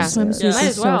 fire Yeah. swimsuits Yeah. Might is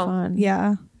as so well. fun.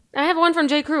 Yeah. I have one from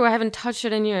J. Crew. I haven't touched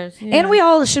it in years. Yeah, And we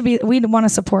all should be. We want to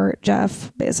support Jeff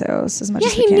Bezos as much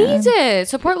as we he can. needs it.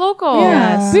 Support local.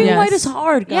 Yeah. Being Yes. white is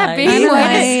hard, guys. Yeah, being I'm white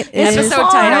white is is episode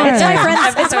hard. title. It's my friend's.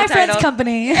 It's Episode my friend's title.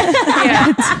 company.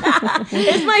 Yeah.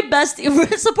 It's my best.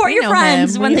 Support We your know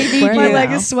friends him. when they need We're you. My Yeah.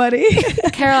 leg is sweaty.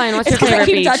 Caroline, what's your Because I favorite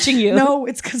keep beach? touching you. No,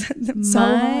 it's because I'm so hot.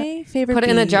 My favorite. Put it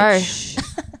in a jar. beach.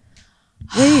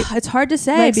 Wait, it's hard to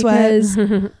say Leg sweat.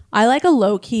 because I like a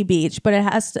low key beach, but it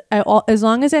has to as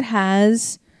long as it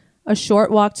has a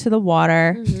short walk to the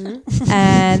water Mm-hmm.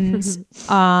 and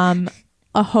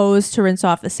a hose to rinse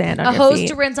off the sand on A your hose feet.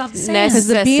 to rinse off the sand. Nest- Because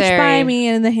the beach by Necessary. me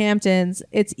in the Hamptons,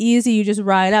 it's easy. You just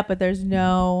ride up, but there's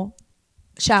no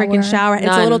Shower. freaking shower. It's a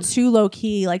None. little too low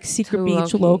key, like secret Too beach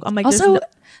low-key. low. I'm like, Also, there's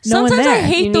no one Sometimes I there.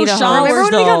 hate You those need a hose. showers, Remember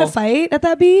when though. we got in a fight at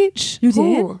that beach? You did?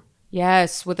 Ooh.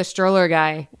 Yes, with the stroller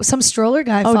guy. Some stroller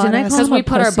guy Oh, fought didn't I us. call Because him a we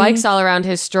put our pussy? bikes all around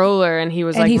his stroller, and he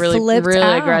was And like he really, flipped really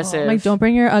out. aggressive. I'm like, don't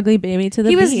bring your ugly baby to the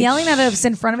He beach. was yelling at us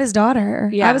in front of his daughter.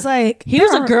 Yeah. I was like, He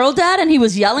was a girl dad and he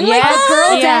was yelling like Yeah. that?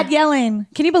 girl Yeah. dad yelling.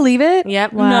 Can you believe it?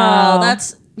 Yep. Wow. No,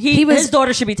 that's He was- his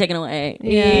daughter should be taken away.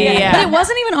 Yeah. But it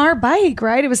wasn't even our bike,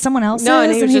 right? It was someone else's. No,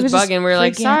 and he was just bugging. We were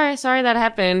like, freaking- sorry that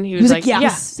happened. He was was like, like, yeah. yeah.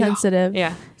 sensitive.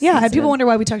 Yeah. Yeah, and people wonder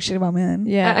why we talk shit about men.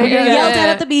 Yeah. Uh, We get Yeah. yelled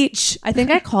at the beach. I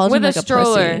think I called With him a like a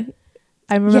stroller. pussy.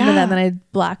 I remember Yeah. that, and then I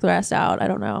blacked the rest out. I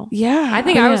don't know. Yeah. I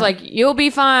think I was like, you'll be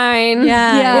fine.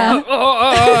 Yeah.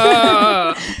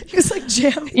 Oh. He was like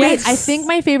jamming. Wait, I think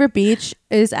my favorite beach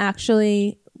is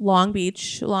actually Long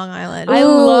Beach, Long Island. I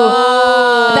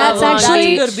love That's Long actually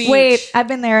Beach. That's a good beach. Wait, I've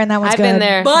been there and that was I've good. been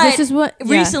there. But This is what-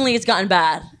 yeah. recently it's gotten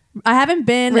bad. I haven't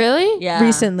been Really? Yeah.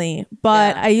 recently,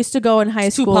 but Yeah. I used to go in high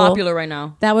It's too school. popular right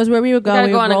now. That was where we would go. gotta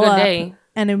We go would on a roll good up, day.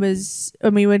 and it was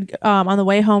when we would on the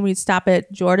way home we'd stop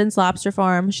at Jordan's Lobster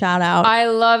Farm. Shout out. I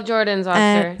love Jordan's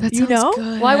Lobster. and you know,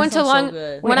 Well, I went to sounds so Long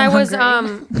good. when Wait, I I'm was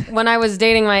hungry. when I was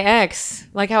dating my ex.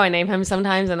 Like how I name him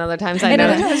sometimes, and other times I And know.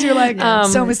 other times you're like,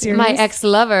 so mysterious. My ex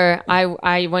lover,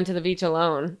 I went to the beach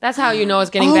alone. That's how you know it's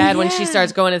getting Oh, bad when yeah. she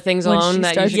starts going to things When alone she that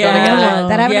you starts should going go together. alone.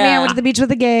 That happened to me. I Yeah. went to the beach with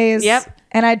the gays. Yep.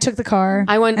 And I took the car.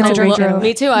 I went and to Drake drove.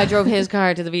 me too. I drove his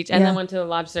car to the beach and Yeah. then went to the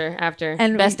Lobster after.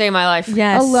 And Best day of my life.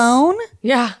 yes, Alone?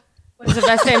 Yeah. It was the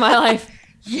best day of my life.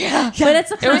 But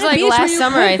it's a It was like last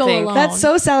summer, I think. That's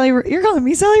so Sally. You're calling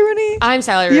me Sally Rooney? I'm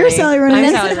Sally Rooney. You're Sally Rooney. I'm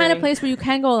That's Sally the kind of Rooney. place where you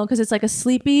can go alone because it's like a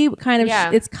sleepy kind of. Yeah.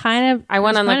 It's kind of. I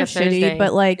went it's on, like, kind a of shitty, Thursday.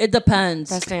 but like It depends.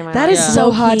 Best day of my That life. is Yeah.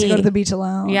 so hot to go Low-key. to the beach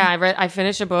alone. Yeah, I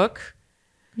finished a book.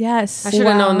 yes, I should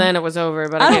have Wow. known then it was over,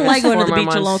 but I gave don't it like going to 4 the more beach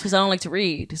months. alone because I don't like to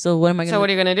read. So what am I going to So what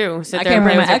are you gonna do? Sit I there can't and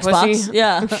bring play my with your Xbox.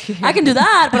 pussy? Yeah. I can do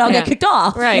that, but I'll Yeah. get kicked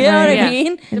off. Right. You know what yeah. I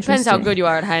mean? Depends how good you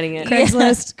are at hiding it.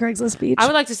 Craigslist beach. I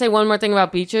would like to say one more thing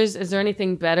about beaches. Is there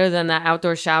anything better than that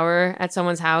outdoor shower at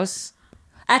someone's house?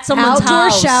 At someone's Outdoor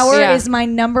house. shower Yeah. is my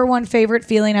number one favorite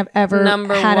feeling I've ever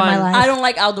Number had in my one. life. I don't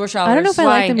like outdoor showers. I don't know if I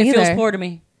Why? like them It either. feels poor to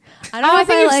me. I don't know I if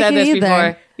think I you've like said it this either.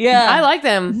 before. Yeah. I like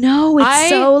them. No, it's I-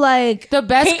 so like The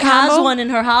best Kate combo. has one in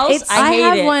her house. It's- I hate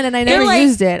have it. one and I They're never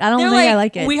used it. I don't they're think I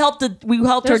like it. We helped her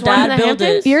There's one in dad the build it.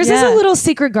 Hamptons? yours Yeah. is a little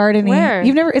secret gardening. Where?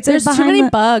 You've never. It's There's behind too many the,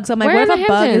 bugs. I'm like, Where what in if the a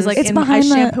bug Hamptons? is like It's in, behind I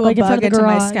the shampoo like a in front bug of the into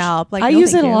my garage. scalp? Like, I no, use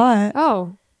it thank a you. lot.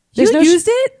 Oh, There's You no used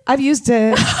it? I've used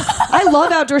it. I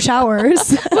love outdoor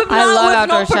showers. With I no- love with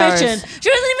outdoor no permission. showers. She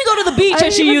doesn't even go to the beach I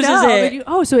and she didn't even uses know. it.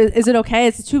 But you- so is it okay?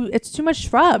 It's too much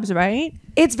shrubs, right?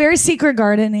 It's very secret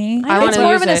gardening. I It's wanna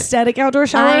more use of an it. aesthetic outdoor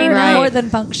shower I know. more than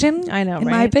function. I know, in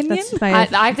right? my opinion. That's my-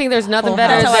 I think there's nothing Full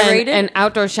better House. That's how I than rate it. an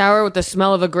outdoor shower with the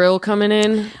smell of a grill coming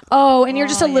in. Oh, and you're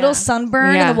just a little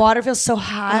sunburned, Yeah. and the water feels so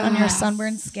hot on your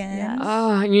sunburned skin.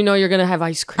 Oh, and you know you're gonna have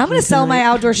ice cream. I'm gonna sell my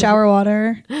outdoor shower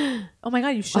water. Oh my god,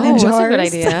 you should. Oh, that's a good jars.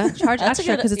 idea. Charge That's a extra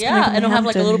good, because it's yeah, coming from and it'll the have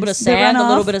like a little bit of Hamptons. sand, a runoff.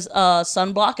 little bit of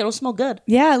sunblock. It'll smell good.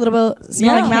 Yeah, a little bit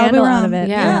smell Yeah. like Malibu Candle out rum. of it.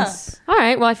 Yeah. Yes. All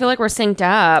right. Well, I feel like we're synced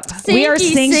up. We are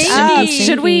Sinky, synced sinky. up.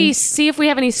 Should we see if we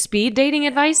have any speed dating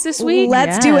advice this week?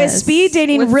 Let's do it. Yes. Speed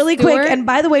dating With really quick. Stuart? And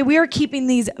by the way, we are keeping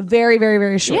these very, very,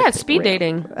 very short. Yeah, speed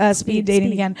dating. Speed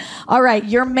dating again. All right.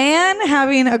 Your man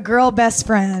having a girl best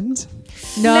friend.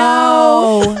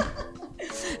 No.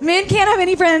 Men can't have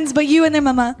any friends but you and their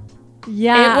mama.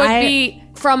 Yeah. It would be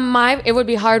it would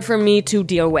be hard for me to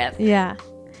deal with. Yeah.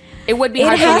 It would be It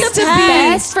hard has for to me be.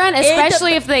 best friend,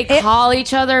 especially if they call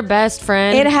each other best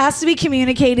friend. It has to be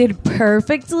communicated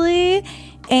perfectly,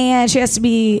 and she has to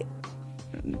be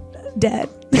dead.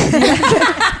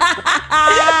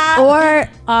 Or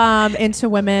into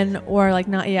women or like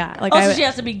not. Yeah. Like Also, she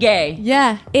has to be gay.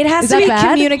 Yeah. It has Is to that be bad?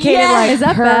 communicated Yeah. like Is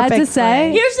that bad to perfectly.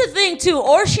 say? Here's the thing, too.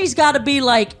 Or she's got to be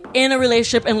like in a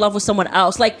relationship in love with someone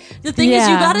else. Like the thing is,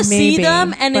 you Yeah, gotta see maybe,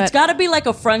 them, and it's but- gotta be like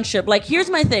a friendship. Like here's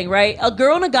my thing, right? A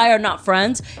girl and a guy are not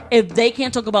friends if they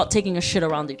can't talk about taking a shit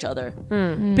around each other.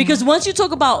 Because once you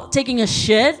talk about taking a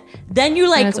shit, then you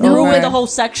like That's ruin over. the whole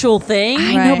sexual thing.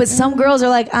 I know, Right. but some girls are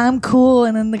like, I'm cool,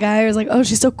 and then the guy is like, oh,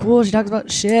 she's so cool. She talks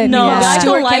about shit. No, And guys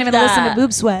Stuart don't like can't even that. listen to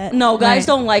Boob Sweat. No, guys Right.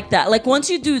 don't like that. Like once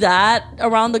you do that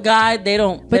around the guy, they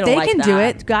don't. But they don't can like do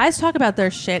that. it. Guys talk about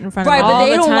their shit in front Right, of but all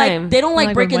they the don't time. like Like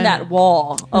with breaking that women.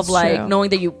 wall of That's like true. knowing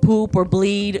that you poop or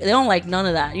bleed. They don't like none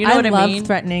of that. You know what I love mean?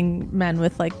 threatening men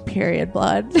with like period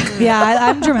blood. Yeah,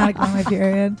 I'm dramatic about my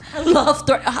period. I love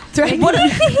what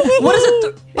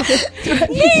is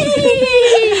it?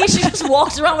 She just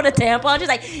walks around with a tampon. She's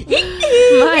like,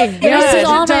 My This God. is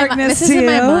all my, darkness this is in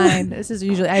my too. mind. This is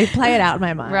usually I play it out in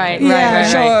my mind. Right, Yeah, right.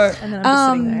 sure. And then I'm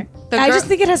just sitting there. The I girl- just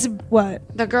think it has to, what?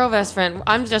 The girl best friend.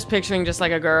 I'm just picturing just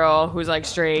like a girl who's like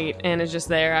straight and is just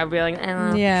there. I'd be like,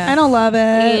 Yeah. I don't love it.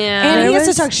 Yeah. And he There has to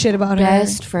was talk shit about her.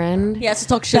 best friend. He has to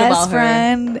talk shit Best about her.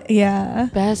 friend. Yeah.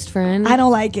 Best friend. I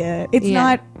don't like it. It's Yeah.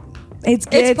 not, it's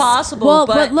It's possible, well,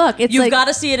 but look, it's you've like- got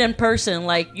to see it in person.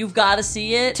 Like you've got to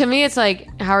see it. To me, it's like,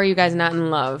 how are you guys not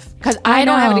in love? Because I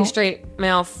don't have know. any straight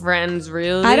male friends,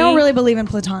 really. I don't really believe in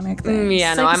platonic things.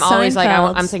 Yeah, no, like I'm always like,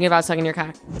 Seinfeld's. I'm thinking about sucking your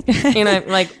cock. You know,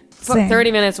 like Same.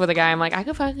 30 minutes with a guy, I'm like, I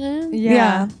could fuck him.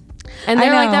 Yeah. And I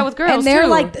they're like know. that with girls, and they're too.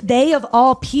 like, they of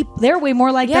all people, they're way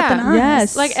more like that Yeah. than us.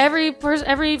 Yes. Like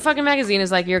every fucking magazine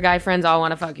is like, your guy friends all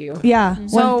want to fuck you. Yeah,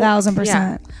 So,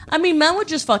 1000%. I mean, men would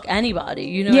just fuck anybody.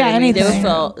 You know Yeah, what I mean?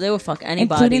 anything. They would fuck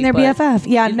anybody, Including their but BFF.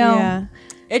 Yeah, no. Yeah.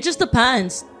 It just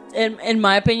depends. In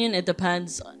my opinion, it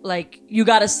depends. Like you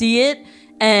got to see it,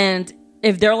 and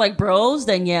if they're like bros,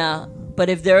 then yeah. But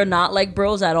if they're not like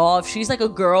bros at all, if she's like a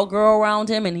girl around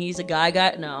him and he's a guy,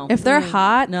 no. If they're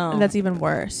hot, No. that's even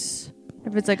worse.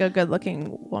 If it's like a good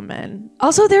looking woman.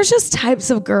 Also, there's just types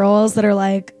of girls that are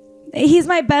like, he's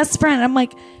my best friend. I'm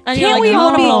like, And you're can't like, we you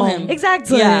all wanna be blow him.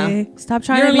 Exactly. Yeah. Stop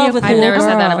trying You're to in be love a with cool I've never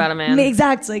said that girl. about a man.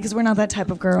 Exactly, because we're not that type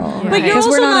of girl. But Right. you're 'Cause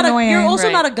also we're not not annoying. you're also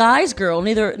Right. not a guy's girl.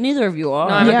 Neither of you are.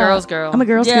 No, I'm a Yeah. girl's girl. I'm a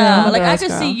girl's yeah, girl. like I girl's could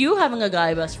girl. see you having a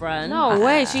guy best friend. No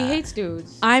way. She hates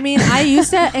dudes. I mean, I used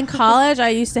to in college. I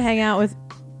used to hang out with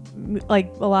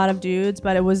like a lot of dudes,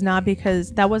 but it was not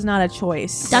because that was not a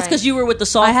choice. That's because you were with the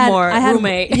I sophomore had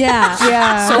roommate. Yeah,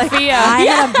 Yeah.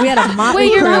 Sophia. we had a motley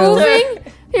Wait, you're crew. moving?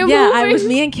 You're Yeah, moving? I was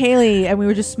me and Kaylee, and we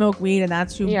would just smoke weed, and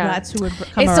that's who Yeah. would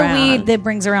come It's around. the weed that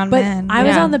brings around But men. I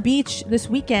was Yeah. on the beach this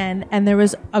weekend, and there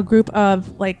was a group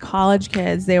of like college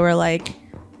kids. They were like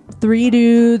 3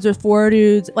 dudes or 4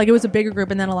 dudes. Like it was a bigger group,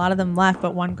 and then a lot of them left,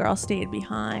 but one girl stayed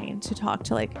behind to talk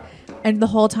to like. And the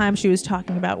whole time she was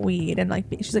talking about weed, and like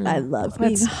she's like, "I love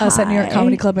being That's us at New York high."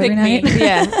 Comedy Club every Pick me. night.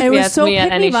 Yeah. It was yeah, it's so me at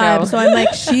pick any me vibe. show. So I'm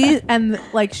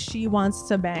like, she wants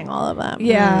to bang all of them.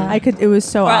 Yeah. I could. It was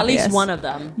so Or at obvious. least one of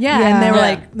them. Yeah, Yeah. and they were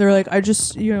Yeah. like, I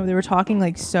just, they were talking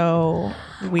like so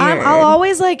weird. I'll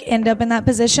always like end up in that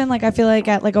position. Like I feel like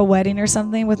at like a wedding or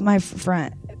something with my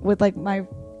friend, with like my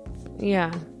yeah.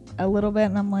 a little bit,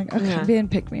 and I'm like, okay, Yeah. being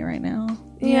pick me right now.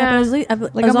 yeah,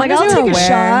 but Like as I'm long like, as I'll you're take a aware.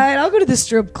 shot. I'll go to the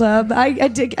strip club. I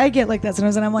get like that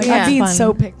sometimes, and I'm like, Yeah. I'm being Fun.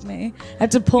 so pick me. I have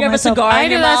to pull You have a myself. cigar I in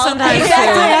do your that mouth. sometimes,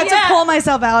 Exactly. I have Yeah. to pull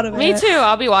myself out of it. Me too.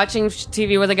 I'll be watching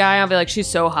TV with a guy. I'll be like, she's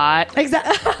so hot.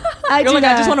 Exactly. I You're do like,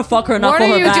 that. I just want to fuck her and not What pull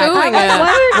are her you back. doing?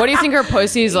 What What do you think her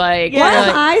pussy's like? Why You're am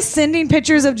like, I sending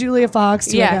pictures of Julia Fox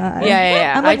to Yeah. a guy?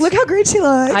 Yeah. I'm like, look how great she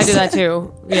looks. I do that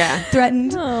too. Yeah.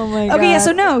 Threatened. Oh my god. Okay, yeah.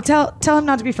 So no, tell him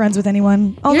not to be friends with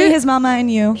anyone. Only Here- his mama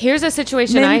and you. Here's a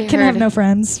situation Men I can heard. have no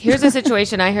friends. Here's a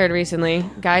situation I heard recently.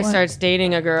 Guy starts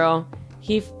dating a girl.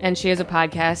 And she has a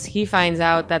podcast. He finds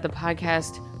out that the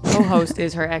podcast co-host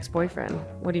is her ex-boyfriend.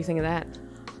 What do you think of that?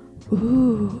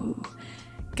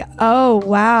 Oh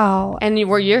wow. And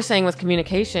what you're saying with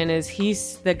communication is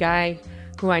he's the guy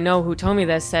who I know who told me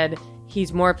this said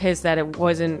he's more pissed that it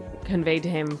wasn't conveyed to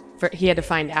him. He had to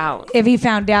find out. If he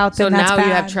found out, So then that's now bad.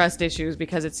 you have trust issues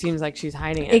because it seems like she's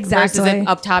hiding it. Exactly. Versus if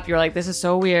up top you're like, this is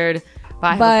so weird, but I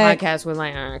have But- a podcast with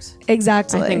my ex.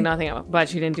 Exactly. I think nothing of it, but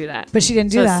she didn't do that. But she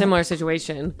didn't do so that. a similar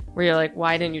situation where you're like,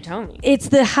 why didn't you tell me? It's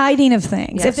the hiding of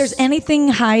things. Yes. If there's anything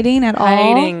hiding at all,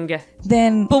 Hiding.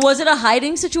 then But was it a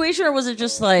hiding situation or was it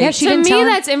just like? Yeah, she To didn't me, tell him.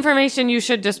 that's information you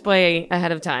should display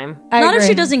ahead of time. I not if agree.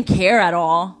 she doesn't care at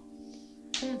all.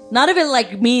 Not if it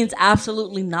like means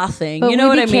absolutely nothing. But You know we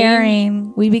what I be mean?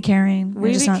 caring. We be caring. We're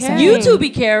We just be not caring. saying. You two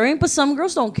be caring, but some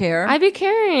girls don't care. I'd be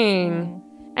caring.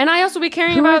 And I also be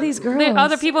caring Who are about these the girls?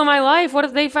 other people in my life. What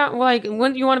if they found, like,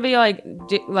 wouldn't you want to be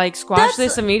like squash That's-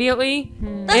 this immediately?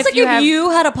 That's like if you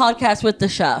had a podcast with the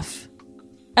chef,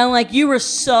 and like you were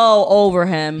so over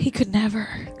him. He could never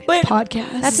But-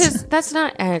 podcast. That's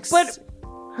not ex. But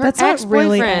Her That's not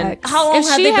really ex-boyfriend. ex. How long If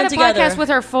have she they had been a together? podcast with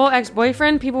her full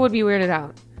ex-boyfriend, people would be weirded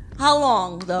out. How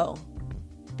long though?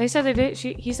 They said they did.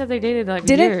 He said they dated like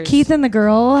Didn't years. Keith and the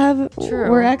girl True.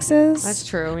 were exes? That's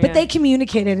true. But yeah. they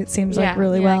communicated, it seems Yeah. like,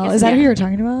 really Yeah, I well. guess- Is that yeah. who you were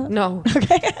talking about? No.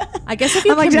 Okay. I guess if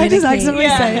you I'm like, did I just communicate- accidentally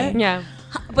Yeah. say it? Yeah.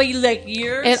 But you like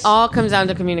years? It all comes down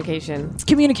to communication.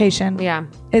 Communication Yeah.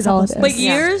 is all it is. But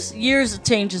Yeah. years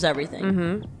changes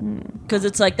everything. Because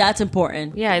it's like that's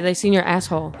important. Yeah. They seen your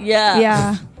asshole. Yeah.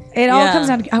 yeah. It all Yeah. comes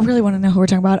down to, I really want to know who we're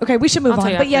talking about. Okay, we should move I'll tell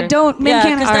on. you But yeah, after. don't, men Yeah,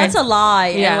 can't. because that's a lie,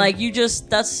 Yeah. and like you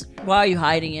just—that's why are you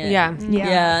hiding it? Yeah.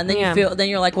 yeah, and then Yeah. you feel, then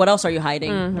you're like, what else are you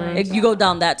hiding? You go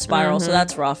down that spiral, so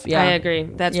that's rough. Yeah, I agree.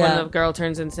 That's Yeah. when the girl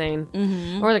turns insane.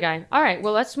 Or the guy. All right.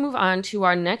 Well, let's move on to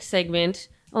our next segment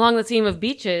along the theme of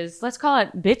beaches. Let's call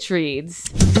it Bitch Reads.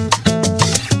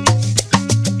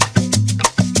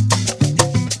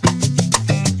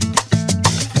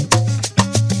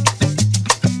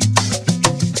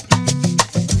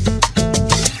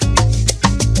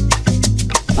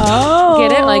 Oh,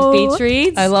 Get it? Like beach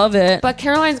reads? I love it. But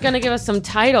Caroline's going to give us some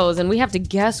titles, and we have to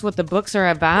guess what the books are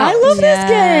about. I love Yes.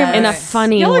 this game. in a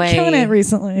funny Y'all are way. killing it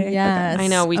recently. Yes. I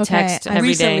know. We Okay, text I've-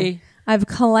 every day. Recently, I've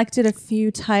collected a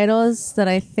few titles that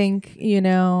I think,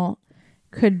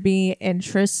 could be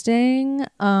interesting.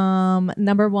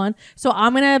 Number one. So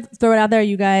I'm going to throw it out there.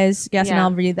 You guys guess and Yeah.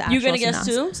 I'll read the actual You're gonna guess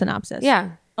too? synopsis. Yeah.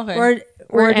 okay. Or do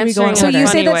we go in answering So in order? you a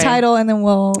say funny the way. title and then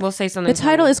we'll. We'll say something The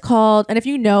title funny. is called, and if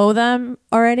you know them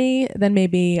already, then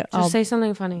maybe I'll Just say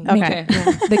something funny. Okay. Okay.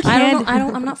 The I candy, don't know. I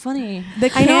don't. I'm not funny. The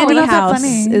I know, candy we're not that house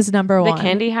funny. is number The one.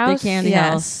 Candy House? The Candy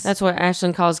Yes. House. That's what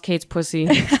Ashlyn calls Kate's pussy.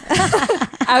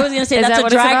 I was gonna say Is that's that a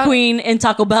what it's drag about? queen in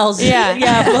Taco Bell's.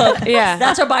 Yeah. book. Yeah.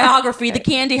 That's her biography, The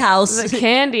Candy House. The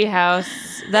Candy House.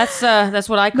 That's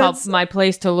what I call my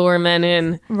place to lure men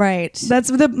in. Right. That's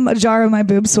the jar of my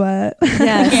boob sweat.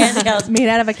 Yes. Candy house. Made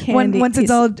out of a candy. Once it's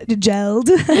piece. all gelled.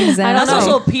 Exactly. That's know.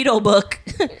 also a pedo book.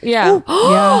 Yeah.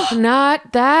 Yeah.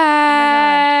 Not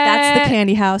that. That's the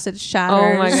Candy House. It shatters.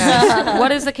 Oh my gosh.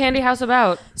 What is the Candy House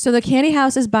about? So the Candy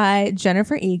House is by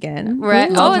Jennifer Egan. Right.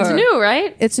 Oh, Love it's her. new,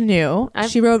 right? It's new.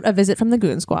 She wrote A Visit from the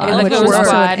Goon Squad, The which Goon is also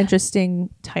Squad. an interesting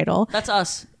title. That's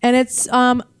us. And it's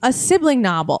a sibling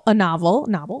novel.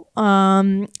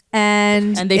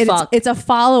 And they fuck. it's a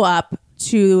follow up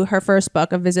to her first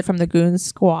book, A Visit from the Goon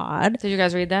Squad. Did you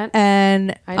guys read that?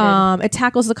 And I did. it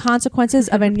tackles the consequences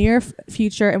of a near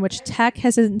future in which tech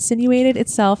has insinuated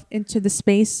itself into the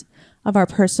space of our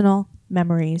personal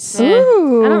memories. Eh,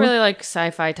 Ooh. I don't really like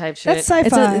sci-fi type shit. That's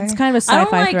sci-fi. It's kind of a I don't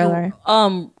sci-fi like thriller.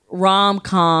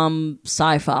 rom-com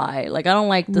sci-fi. Like I don't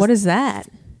like this. What is that?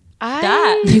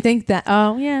 that? You think that?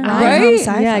 Oh yeah, Right?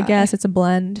 Sci-fi. Yeah, I guess it's a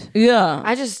blend. Yeah.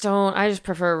 I just don't. I just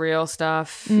prefer real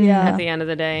stuff. Yeah. At the end of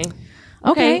the day.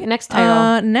 Okay. Next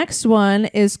title. Next one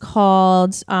is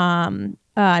called Night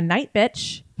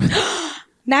Bitch.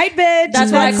 Night bitch.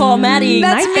 That's what I call Maddie.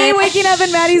 That's Night me bitch. waking up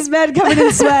in Maddie's bed covered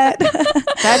in sweat.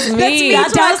 That's me.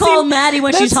 That's what I Darcy- call Maddie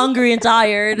when she's hungry and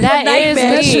tired. That Night is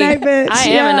bitch. me. Night bitch, I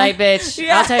am yeah. a night bitch.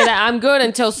 Yeah. I'll tell you that. I'm good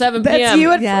until 7 p.m. That's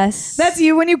you at Yes. That's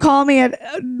you when you call me at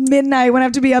midnight when I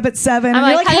have to be up at 7. I'm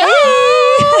and like, you're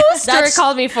hello. Stuart That's-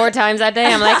 called me 4 times that day.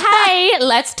 I'm like, hey,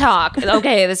 let's talk.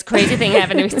 Okay, this crazy thing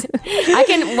happened to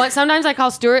me. Sometimes I call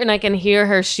Stuart and I can hear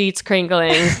her sheets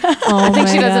crinkling. I think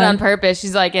she does it on purpose.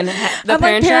 She's like in the I'm Parent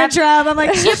like Parent Trap. Trap. I'm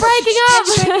like, You're breaking up.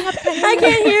 I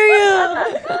can't hear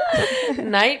you.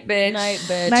 Night bitch. Night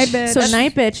bitch. Night bitch. So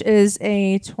Night Bitch is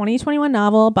a 2021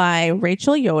 novel by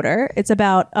Rachel Yoder. It's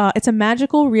about it's a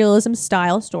magical realism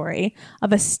style story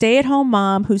of a stay-at-home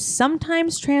mom who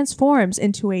sometimes transforms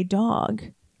into a dog.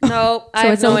 No, I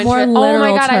have it's no a more interest. Oh my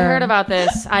literal god, I term. heard about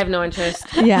this. I have no interest.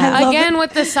 Yeah. love Again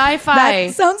with the sci-fi.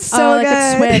 that sounds so like a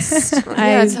good. twist.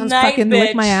 I it sounds Night fucking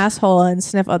lick bitch. my asshole and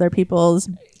sniff other people's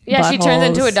Yeah, she turns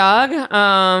into a buttholes.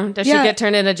 dog. Does she Yeah. get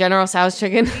turned into General Tso's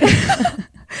chicken?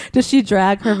 Does she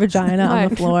drag her vagina on the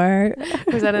What? floor?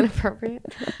 Was that inappropriate?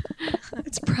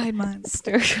 It's Pride Month.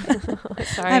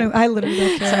 Sorry. I literally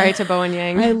don't care. Sorry to Bo and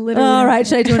Yang. I literally. All don't right,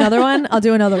 should I do another one? I'll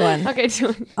do another one. Okay,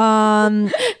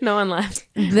 no one laughed.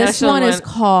 This Ashlyn one is went,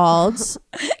 called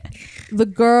The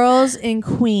Girls in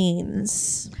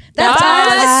Queens. That's us.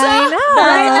 I know.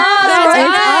 That's It's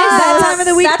us. That time of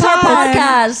the week That's our pod.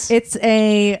 podcast. It's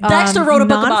a Dexter wrote a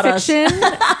book about us. nonfiction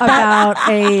about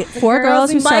a four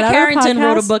girls who Mike start out a Harrington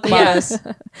wrote a podcast. book about us.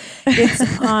 It's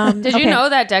Did okay. you know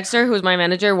that Dexter, who's my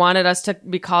manager, wanted us to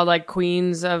be called like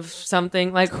Queens of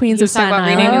something? Like Queens he was of talking about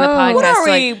Staten renaming the Island. podcast What are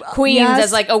like we? Queens Yes.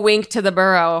 as like a wink to the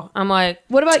borough. I'm like,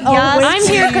 What about I'm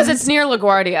here because it's near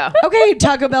LaGuardia. Okay,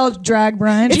 Taco Bell drag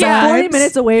brunch. Yeah. 40 vibes.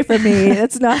 minutes away from me.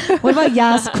 It's not. What about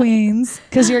Yas Queens?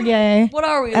 Because you're gay. What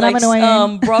are we? And like I'm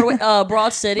annoying. Broadway,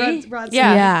 Broad City. Broad Yeah,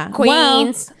 Yeah. Well,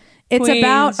 Queens. it's Queens.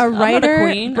 about a I'm not a writer.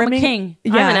 queen. I'm a brimming- king.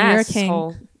 Yeah, I'm an you're a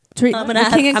asshole. king. I'm an the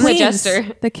ass. king of I'm the queens.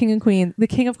 jester. The king and queen. The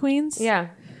king of queens. Yeah.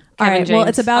 All Kevin right. Well, James.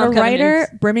 it's about I'm a Kevin writer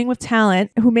James. brimming with talent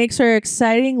who makes her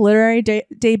exciting literary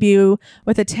debut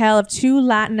with a tale of two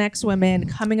Latinx women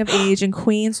coming of age in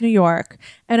Queens, New York,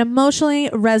 an emotionally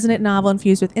resonant novel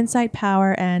infused with insight,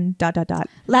 power, and ...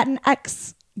 Latin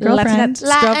ex girlfriend.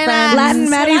 Latinx girlfriend. Latin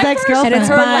Maddie's When I ex first girlfriend. And it's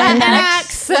by-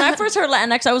 Latinx. When I first heard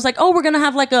Latinx, I was like, "Oh, we're gonna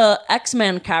have like a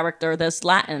X-Men character that's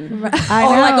Latin." I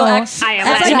Or like know. a X. I am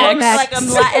It's Latinx. like I'm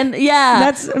Latin. Yeah.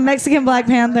 That's Mexican Black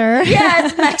Panther. yeah,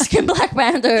 it's Mexican Black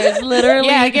Panther. It's literally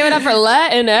Yeah, give it up for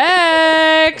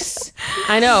Latinx.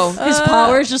 I know. his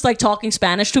power is just like talking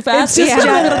Spanish too fast. It's just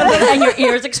and your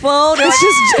ears explode. You're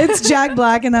like, It's Jack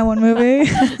Black in that one movie.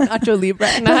 Nacho Libre.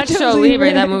 Nacho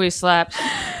Libre. That movie slaps.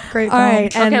 Great. All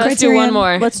right, film. and Okay, let's do one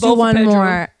more. Let's do Both one Pedro.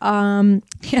 more.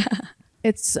 Yeah.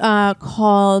 It's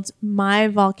called My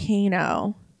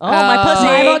Volcano. oh, my pussy.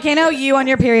 My volcano, you on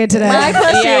your period today. My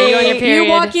pussy. Yeah, you on your You period.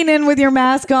 walking in with your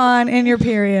mask on and your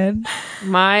period.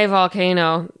 My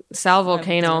volcano. Sal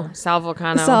Volcano. Sal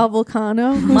Volcano. Sal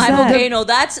Volcano. Who's My that? volcano.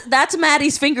 That's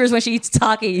Maddie's fingers when she eats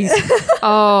Takis.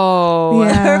 Oh.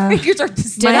 Yeah. Her fingers are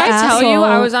distinct. Did I tell you asshole.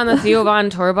 I was on the Theo Von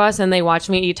tour bus and they watched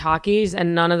me eat Takis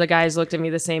and none of the guys looked at me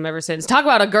the same ever since? Talk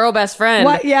about a girl best friend.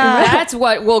 What? Yeah. That's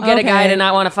what will get a guy Okay. to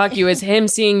not want to fuck you is him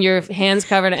seeing your hands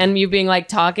covered and you being like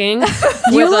talking with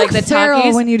look like the feral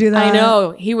Takis. when you do that. I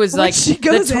know. He was like she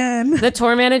goes in. the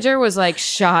tour manager was like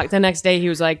shocked. The next day he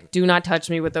was like, "Do not touch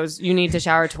me with those. You need to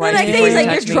shower The twice next day before he's you like,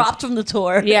 touch you're me." dropped from the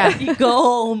tour. Yeah. You go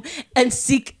home and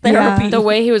seek therapy. The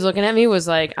way he was looking at me was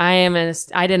like,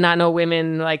 I did not know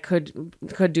women like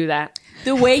could do that.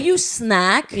 The way you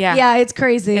snack. Yeah. Yeah, it's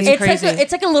crazy. It's It's crazy.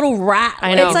 it's like a little rat.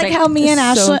 I know. It's like how me and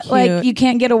It's so Ashley, like, cute. you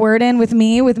can't get a word in with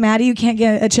me. With Maddie, you can't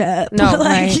get a chip. No, like,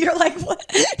 right. You're like, what?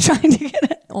 Trying to get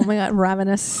it. Oh my god,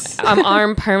 ravenous. I'm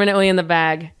armed permanently in the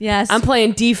bag. Yes. I'm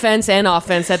playing defense and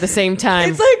offense at the same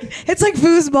time. It's like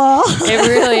foosball. It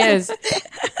really is.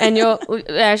 And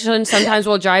Ashlyn sometimes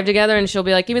we'll drive together and she'll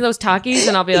be like, "Give me those Takis,"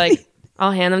 and I'll be like,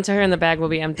 I'll hand them to her and the bag will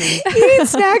be empty. Eating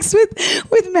snacks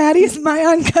with Maddie is my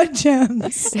uncut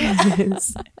gems.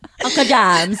 Uncle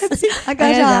Jams. I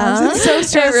got jobs. It's so It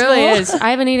stressful. really is.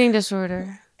 I have an eating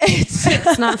disorder.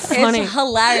 It's not funny. It's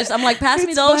hilarious. I'm like, pass me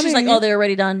It's those. She's like, funny. oh, they're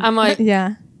already done. I'm like,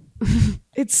 Yeah.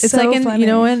 It's It's so like in funny. you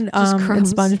know in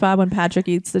crumbs. SpongeBob when Patrick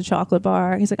eats the chocolate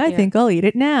bar, he's like, I Yeah. think I'll eat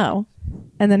it now.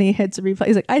 And then he hits a replay.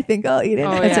 He's like, I think I'll eat it.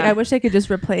 Oh, It's like yeah. I wish I could just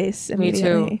replace Me too.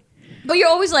 immediately. But you're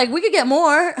always like, we could get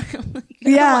more.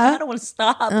 Yeah. I don't want to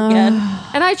stop again.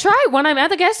 and I try when I'm at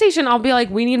the gas station, I'll be like,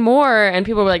 "We need more," and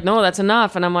people are like, "No, that's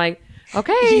enough," and I'm like,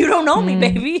 "Okay, You don't know me,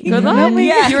 baby. good luck.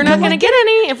 Yeah. You're not gonna get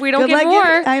any if we don't Good get luck more."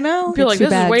 getting- I know. Feel like Two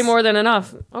this is way bags. more than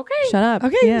enough. Okay, Shut up.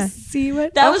 Okay, Yeah. see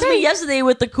what? That was me yesterday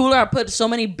with the cooler. I put so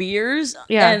many beers.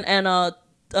 Yeah. And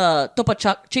Topo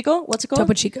Chico. What's it called?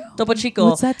 Topo Chico. Topo Chico.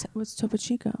 What's that? What's Topo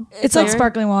Chico? It's like Beer?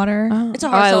 sparkling water. It's a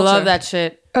Oh, hard I seltzer. love that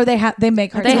shit. Oh, they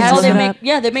make hard They seltzer. have Oh, they Look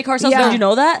make they make hard seltzer. Yeah. Did you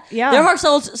know that? Yeah. Their hard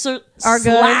seltzer Are good.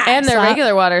 slaps. And their Slap.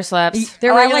 regular water slaps.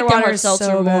 Their I regular like their water hard is seltzer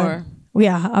so good. more.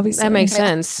 Yeah, obviously. That makes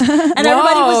sense. And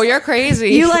everybody Whoa, was you're crazy.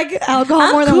 You like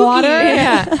alcohol more than kooky. water?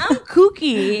 Yeah. I'm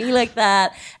kooky like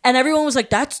that. And everyone was like,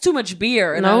 that's too much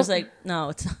beer. And I Nope. was like, no,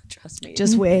 it's not. Trust me.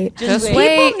 Just wait. Just Just wait.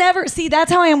 wait. People never see.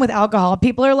 That's how I am with alcohol.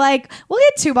 People are like, "We'll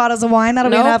get 2 bottles of wine.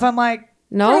 That'll Nope. be enough." I'm like,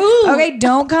 No, "Okay,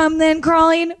 don't come then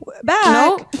crawling back."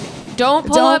 no, don't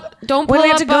pull up. Don't pull When we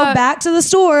have up. to go back to the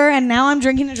store, and now I'm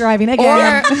drinking and driving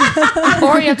again.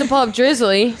 or you have to pull up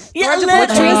Drizzly, Yeah, Or to literally.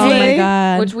 put Oh my Drizzly.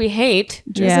 god. which we hate.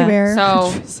 Drizzly Yeah. bear.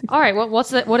 So, all right,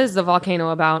 what is the volcano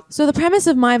about? So the premise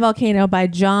of My Volcano by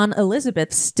John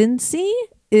Elizabeth Stinson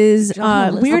is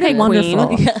weird Okay, and wonderful.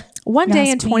 queen. One day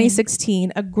Yes, in queen.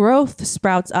 2016, a growth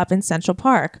sprouts up in Central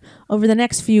Park. Over the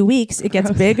next few weeks, it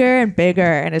gets bigger and bigger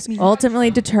and is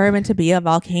ultimately determined to be a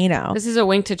volcano. This is a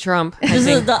wink to Trump. I This is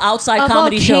think. the outside a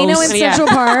comedy volcano shows. in Yeah. Central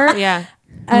Park. Yeah.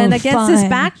 And Oh, against this fun.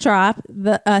 backdrop,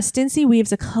 the Stinson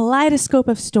weaves a kaleidoscope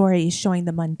of stories showing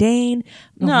the mundane,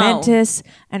 No. momentous,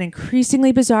 and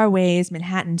increasingly bizarre ways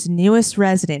Manhattan's newest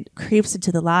resident creeps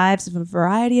into the lives of a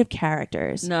variety of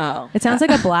characters. No. It sounds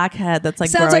like a blackhead that's like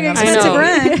Sounds like growing up. expensive I know.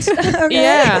 rent. Okay.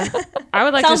 Yeah. I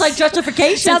would like Sounds to like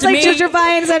justification Sounds to like me.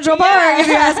 gentrifying Central Park. If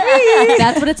you ask me.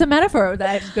 That's what it's a metaphor.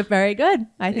 That's very good.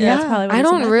 I think that's probably what I it's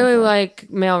a don't really metaphor like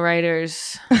male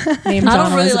writers. for. Named I John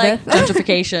don't really like Elizabeth.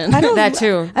 gentrification. I don't. That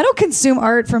too. I don't consume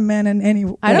art from men in any.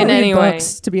 I don't In read any way.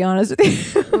 books, to be honest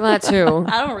with you. Well, that too.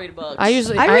 I don't read books. I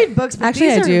usually I read books. But Actually,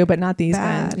 these I are do, but not these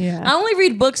bad. kind. Yeah. I only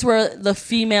read books where the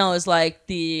female is like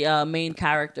the main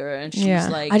character and she's Yeah.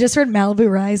 like I just read Malibu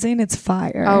Rising. It's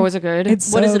fire. Oh, was it good?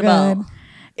 It's What so is it about? good.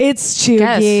 It's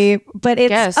chuggy, but it's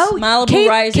Guess. Malibu Kate,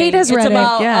 Rising. Kate has it's read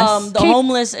about it. yes. the Kate-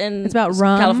 homeless in It's about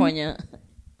rum. California.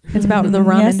 It's about the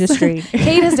rum Yes. industry.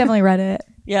 Kate has definitely read it.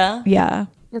 Yeah. Yeah,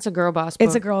 It's a girl boss book.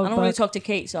 it's a girl I don't book. really talk to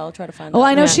Kate, so I'll try to find Oh, out.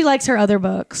 I know Yeah. she likes her other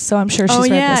books, so I'm sure she's Oh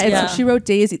read yeah, this. it's, book. she wrote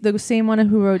Daisy, the same one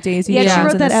who wrote Daisy. Yeah, she Jones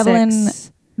wrote and that the Evelyn.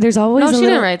 Six. There's always No, a she little,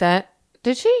 didn't write that.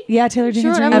 Did she? Yeah, Taylor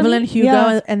Jenkins wrote Reid. Evelyn Hugo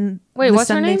Yeah. and Wait, the what's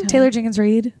her Sunday name? Times. Taylor Jenkins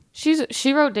Reid.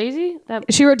 She wrote Daisy. That.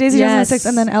 She wrote Daisy Jones and the Yes. Six,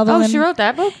 and then Evelyn. Oh, she wrote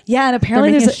that book. Yeah, and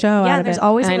apparently making there's a show yeah, out of there's it.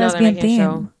 always I a know they're lesbian making a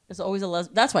show. theme. It's always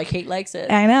that's why Kate likes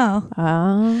it. I know.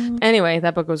 Oh. Anyway,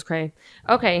 that book was cray.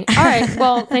 Okay, all right.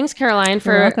 Well, thanks, Caroline,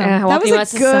 for welcome. That walking was a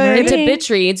us good- into Bitch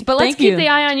Reads. But let's Thank keep you. the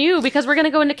eye on you because we're going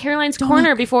to go into Caroline's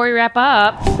corner before we wrap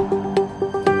up.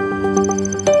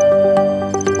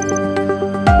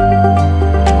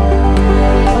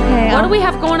 Okay. What do we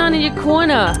have going on in your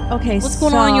corner? Okay. What's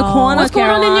going on in your corner, What's going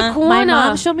on in your Caroline? corner? My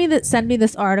mom sent me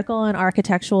this article in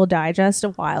Architectural Digest a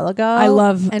while ago. I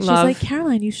love- and love. she's like,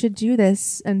 Caroline, you should do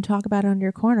this and talk about it on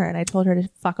your corner. And I told her to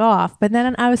fuck off. But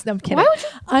then I'm kidding. Why would you-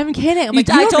 I'm kidding. I'm You- like,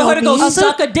 I you don't told her to know go me.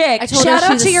 suck a dick. I told her Shout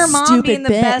out she's to a your mom stupid being the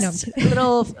bitch. best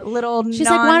little She's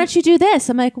like, why don't you do this?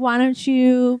 I'm like, why don't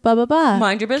you blah blah blah.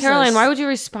 Mind your business. Caroline, why would you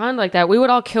respond like that? We would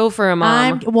all kill for a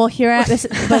mom. Here at this,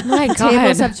 but My the God.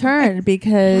 tables have turned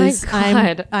because My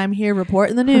God. I'm here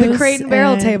reporting the news. the crate and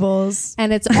barrel and- tables?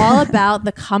 and it's all about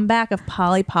the comeback of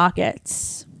Polly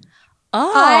Pockets.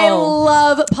 Oh. I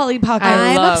love Polly Pocket.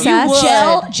 I I'm love- obsessed.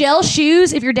 You would. Gel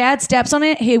shoes. If your dad steps on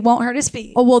it, he won't hurt his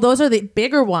feet. Oh well, those are the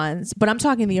bigger ones, but I'm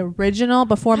talking the original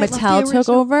before love Mattel the took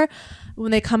original. over. When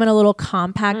they come in a little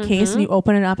compact case and you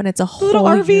open it up and it's a Little whole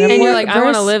RV. universe. and you're like, I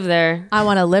want to live there. I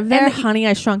want to live there. Honey,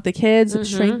 I Shrunk the Kids.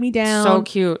 Shrink me down. So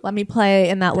cute. Let me play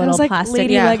in that It little was like plastic.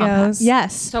 Lady Yeah. Legos.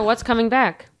 Yes. So what's coming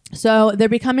back? So they're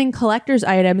becoming collector's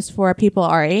items for people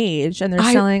our age, and they're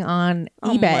selling on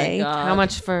Oh my eBay. God. How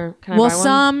much for? Can I Well, buy one?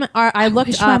 some are. I looked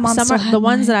wish my up mom some still are had the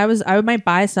ones mine. that I might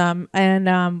buy some,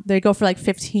 and they go for like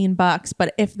 $15.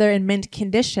 But if they're in mint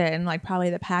condition, like probably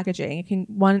the packaging, you can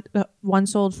one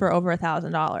sold for over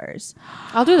 $1,000.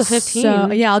 I'll do the 15.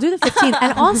 So yeah, I'll do the 15.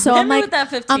 And also, Hit I'm me like, with that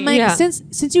 15. I'm like, Yeah.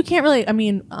 since you can't really, I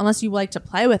mean, unless you like to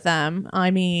play with them,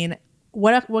 I mean.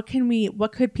 What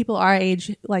could people our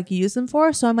age like use them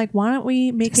for? So I'm like, why don't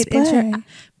we make Display.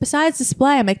 besides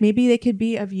display? I'm like, maybe they could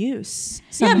be of use.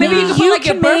 Yeah, maybe you somehow. can put like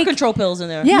your can birth make- control pills in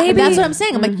there. Yeah, Maybe- that's what I'm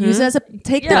saying. I'm like, use it as a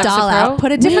take Yeah. the doll Lexapro? out,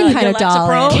 put a different Yeah, kind of your doll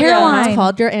Lexapro, in. Caroline. It's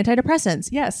called your antidepressants.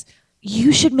 Yes,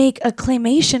 You should make a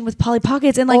claymation with Polly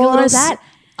Pockets and like a or little that.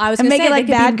 I was and gonna make say it like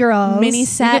they could Bad be Girls. mini You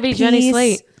set could be Jenny piece.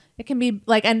 Slate. It can be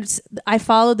like, and I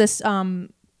followed this.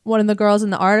 One of the girls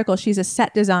in the article, she's a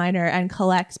set designer and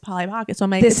collects Polly Pockets. So I'm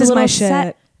like, This it's a is my little shit.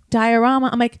 set diorama.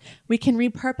 I'm like, we can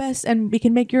repurpose and we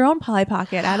can make your own Polly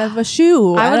Pocket out of a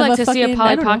shoe. I out would of like to see a fucking- I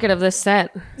Polly don't know. Pocket of this set.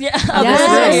 Yeah.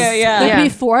 Yes. Yeah. There'd Yeah. be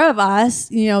 4 of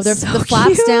us. You know, So the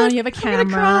flaps cute. down. You have a I'm gonna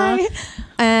camera, cry.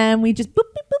 and we just boop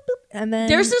boop boop boop, and then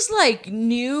There's this like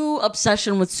new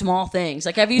obsession with small things.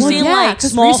 Like, have you well, seen yeah, like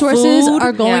 'cause small resources food?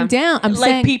 are going Yeah. down. I'm like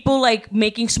saying people like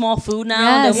making small food now.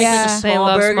 Yes. They'll make like Yeah. a They small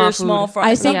love burger, small small food. fries.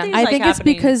 I think Something's, I like, think it's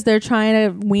happening. because they're trying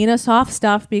to wean us off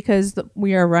stuff because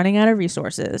we are running out of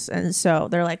resources, and so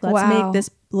they're like, let's Wow. make this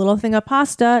little thing of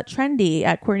pasta trendy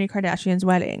at Kourtney Kardashian's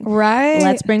wedding. Right.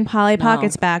 Let's bring Polly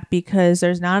Pockets back because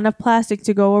there's not enough plastic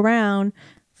to go around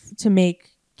to make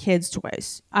kids'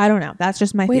 toys. I don't know. That's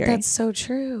just my Wait, theory. that's so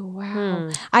true. Wow.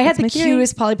 I had That's my the theory.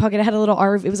 cutest Polly Pocket. It had a little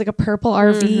RV. It was like a purple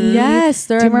RV. Yes,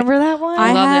 Do you remember that one?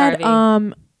 I love the had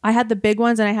RV. I had the big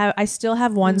ones, and I still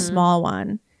have one small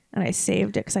one, and I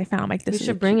saved it because I found like this. You is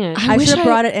should a bring cute- it. I I wish should have I-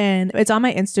 brought it in. It's on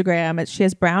my Instagram. She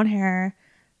has brown hair.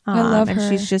 I love and her.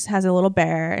 she just has a little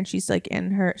bear, and she's like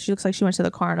she looks like she went to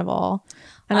the carnival.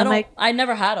 And I I'm don't. like, I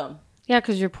never had them. Yeah,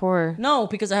 because you're poor. No,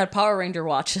 because I had Power Ranger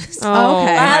watches. Oh,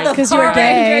 okay. I had the 'Cause you were Power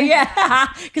gay. Ranger, yeah.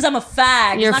 Because I'm a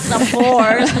fag. You're It's not because I'm poor.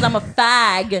 It's because I'm a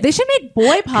fag. they should make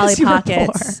boy Polly you were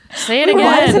Pockets. Say it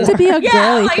Why does it have to again. be a yeah,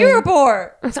 girly like thing? you were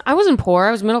poor. I wasn't poor.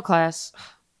 I was middle class.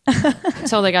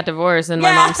 Until they got divorced, and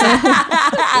my mom said.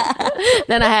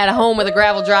 Then I had a home with a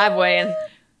gravel driveway, and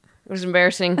it was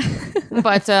embarrassing.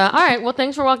 But all right, well,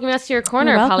 thanks for welcoming us to your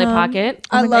corner, You're Polly welcome. Pocket.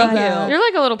 I love Thank that. you. You're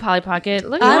like a little Polly Pocket.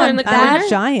 Look at you in the I'm corner. a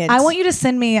giant. I want you to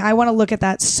send me. I want to look at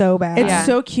that so bad. It's Yeah.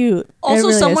 so cute. It Also,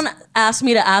 really someone is. asked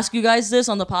me to ask you guys this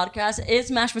on the podcast.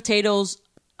 Is mashed potatoes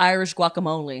Irish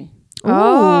guacamole?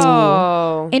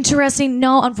 Oh, Interesting.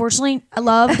 No, unfortunately, I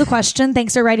love the question.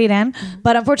 Thanks for writing it in.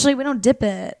 But unfortunately, we don't dip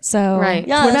it. So right.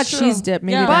 Yeah, What about that's true. cheese dip?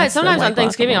 Maybe Yeah. But that's the sometimes white on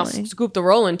Thanksgiving, I'll guacamole. scoop the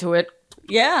roll into it.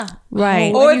 Yeah.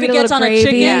 Right. Or Like, if you it get a gets on little a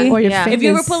gravy, chicken. or your Yeah. If you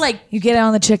ever fingers. put like, You get it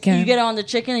on the chicken. you get it on the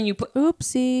chicken and you put,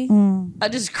 Oopsie. I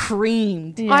just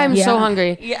creamed. I'm so Yeah.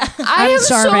 hungry. Yeah. I am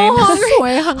starving. so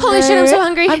hungry. Holy shit, I'm so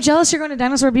hungry. I'm jealous you're going to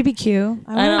Dinosaur BBQ.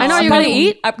 I know I'm you're gonna probably-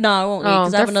 eat. No, I won't eat Oh,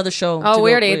 because I have they're- another show. Oh, to we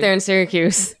go already ate with. there in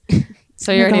Syracuse.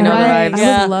 So you already know the Right. vibes. I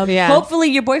Yeah. would love Yeah. Hopefully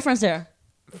your boyfriend's there.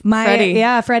 Freddie.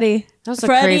 Freddie. That was the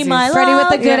Freddie, craziest. my Freddie with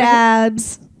the love. good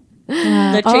abs.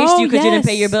 That chased you because you didn't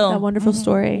pay your bill. That wonderful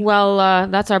story. Well,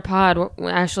 that's our pod.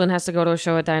 Ashlyn has to go to a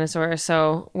show at Dinosaur,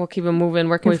 so we'll keep it moving.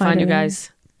 Where can we Can find you find her. guys?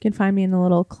 You can find me in the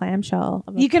little clamshell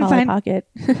of a You can Polly find- Pocket.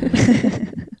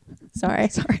 Sorry.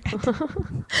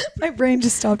 My brain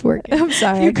just stopped working. I'm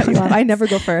sorry. I cut you off. I never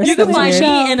go first. You That can was find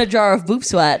weird. me in a jar of boob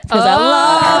sweat because Oh. I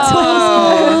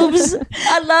love boobs.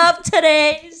 I love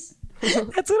today's.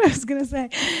 That's what I was gonna say.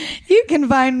 You can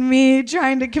find me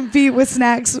trying to compete with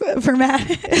snacks for Matt.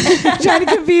 Trying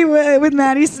to compete with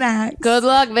Maddie's snacks. Good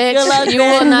luck, bitch. Good luck, you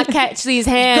bitch. will not catch these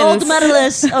hands. Gold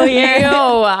medalist. Oh yeah.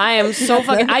 Yo, I am so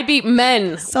fucking. I beat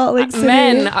men. Salt Lake City.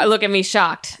 Men look at me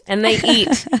shocked, and they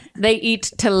eat. They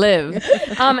eat to live.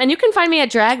 And you can find me at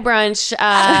Drag Brunch,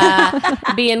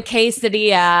 being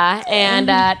quesadilla. And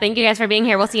thank you guys for being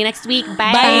here. We'll see you next week.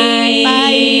 Bye.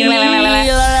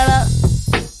 Bye.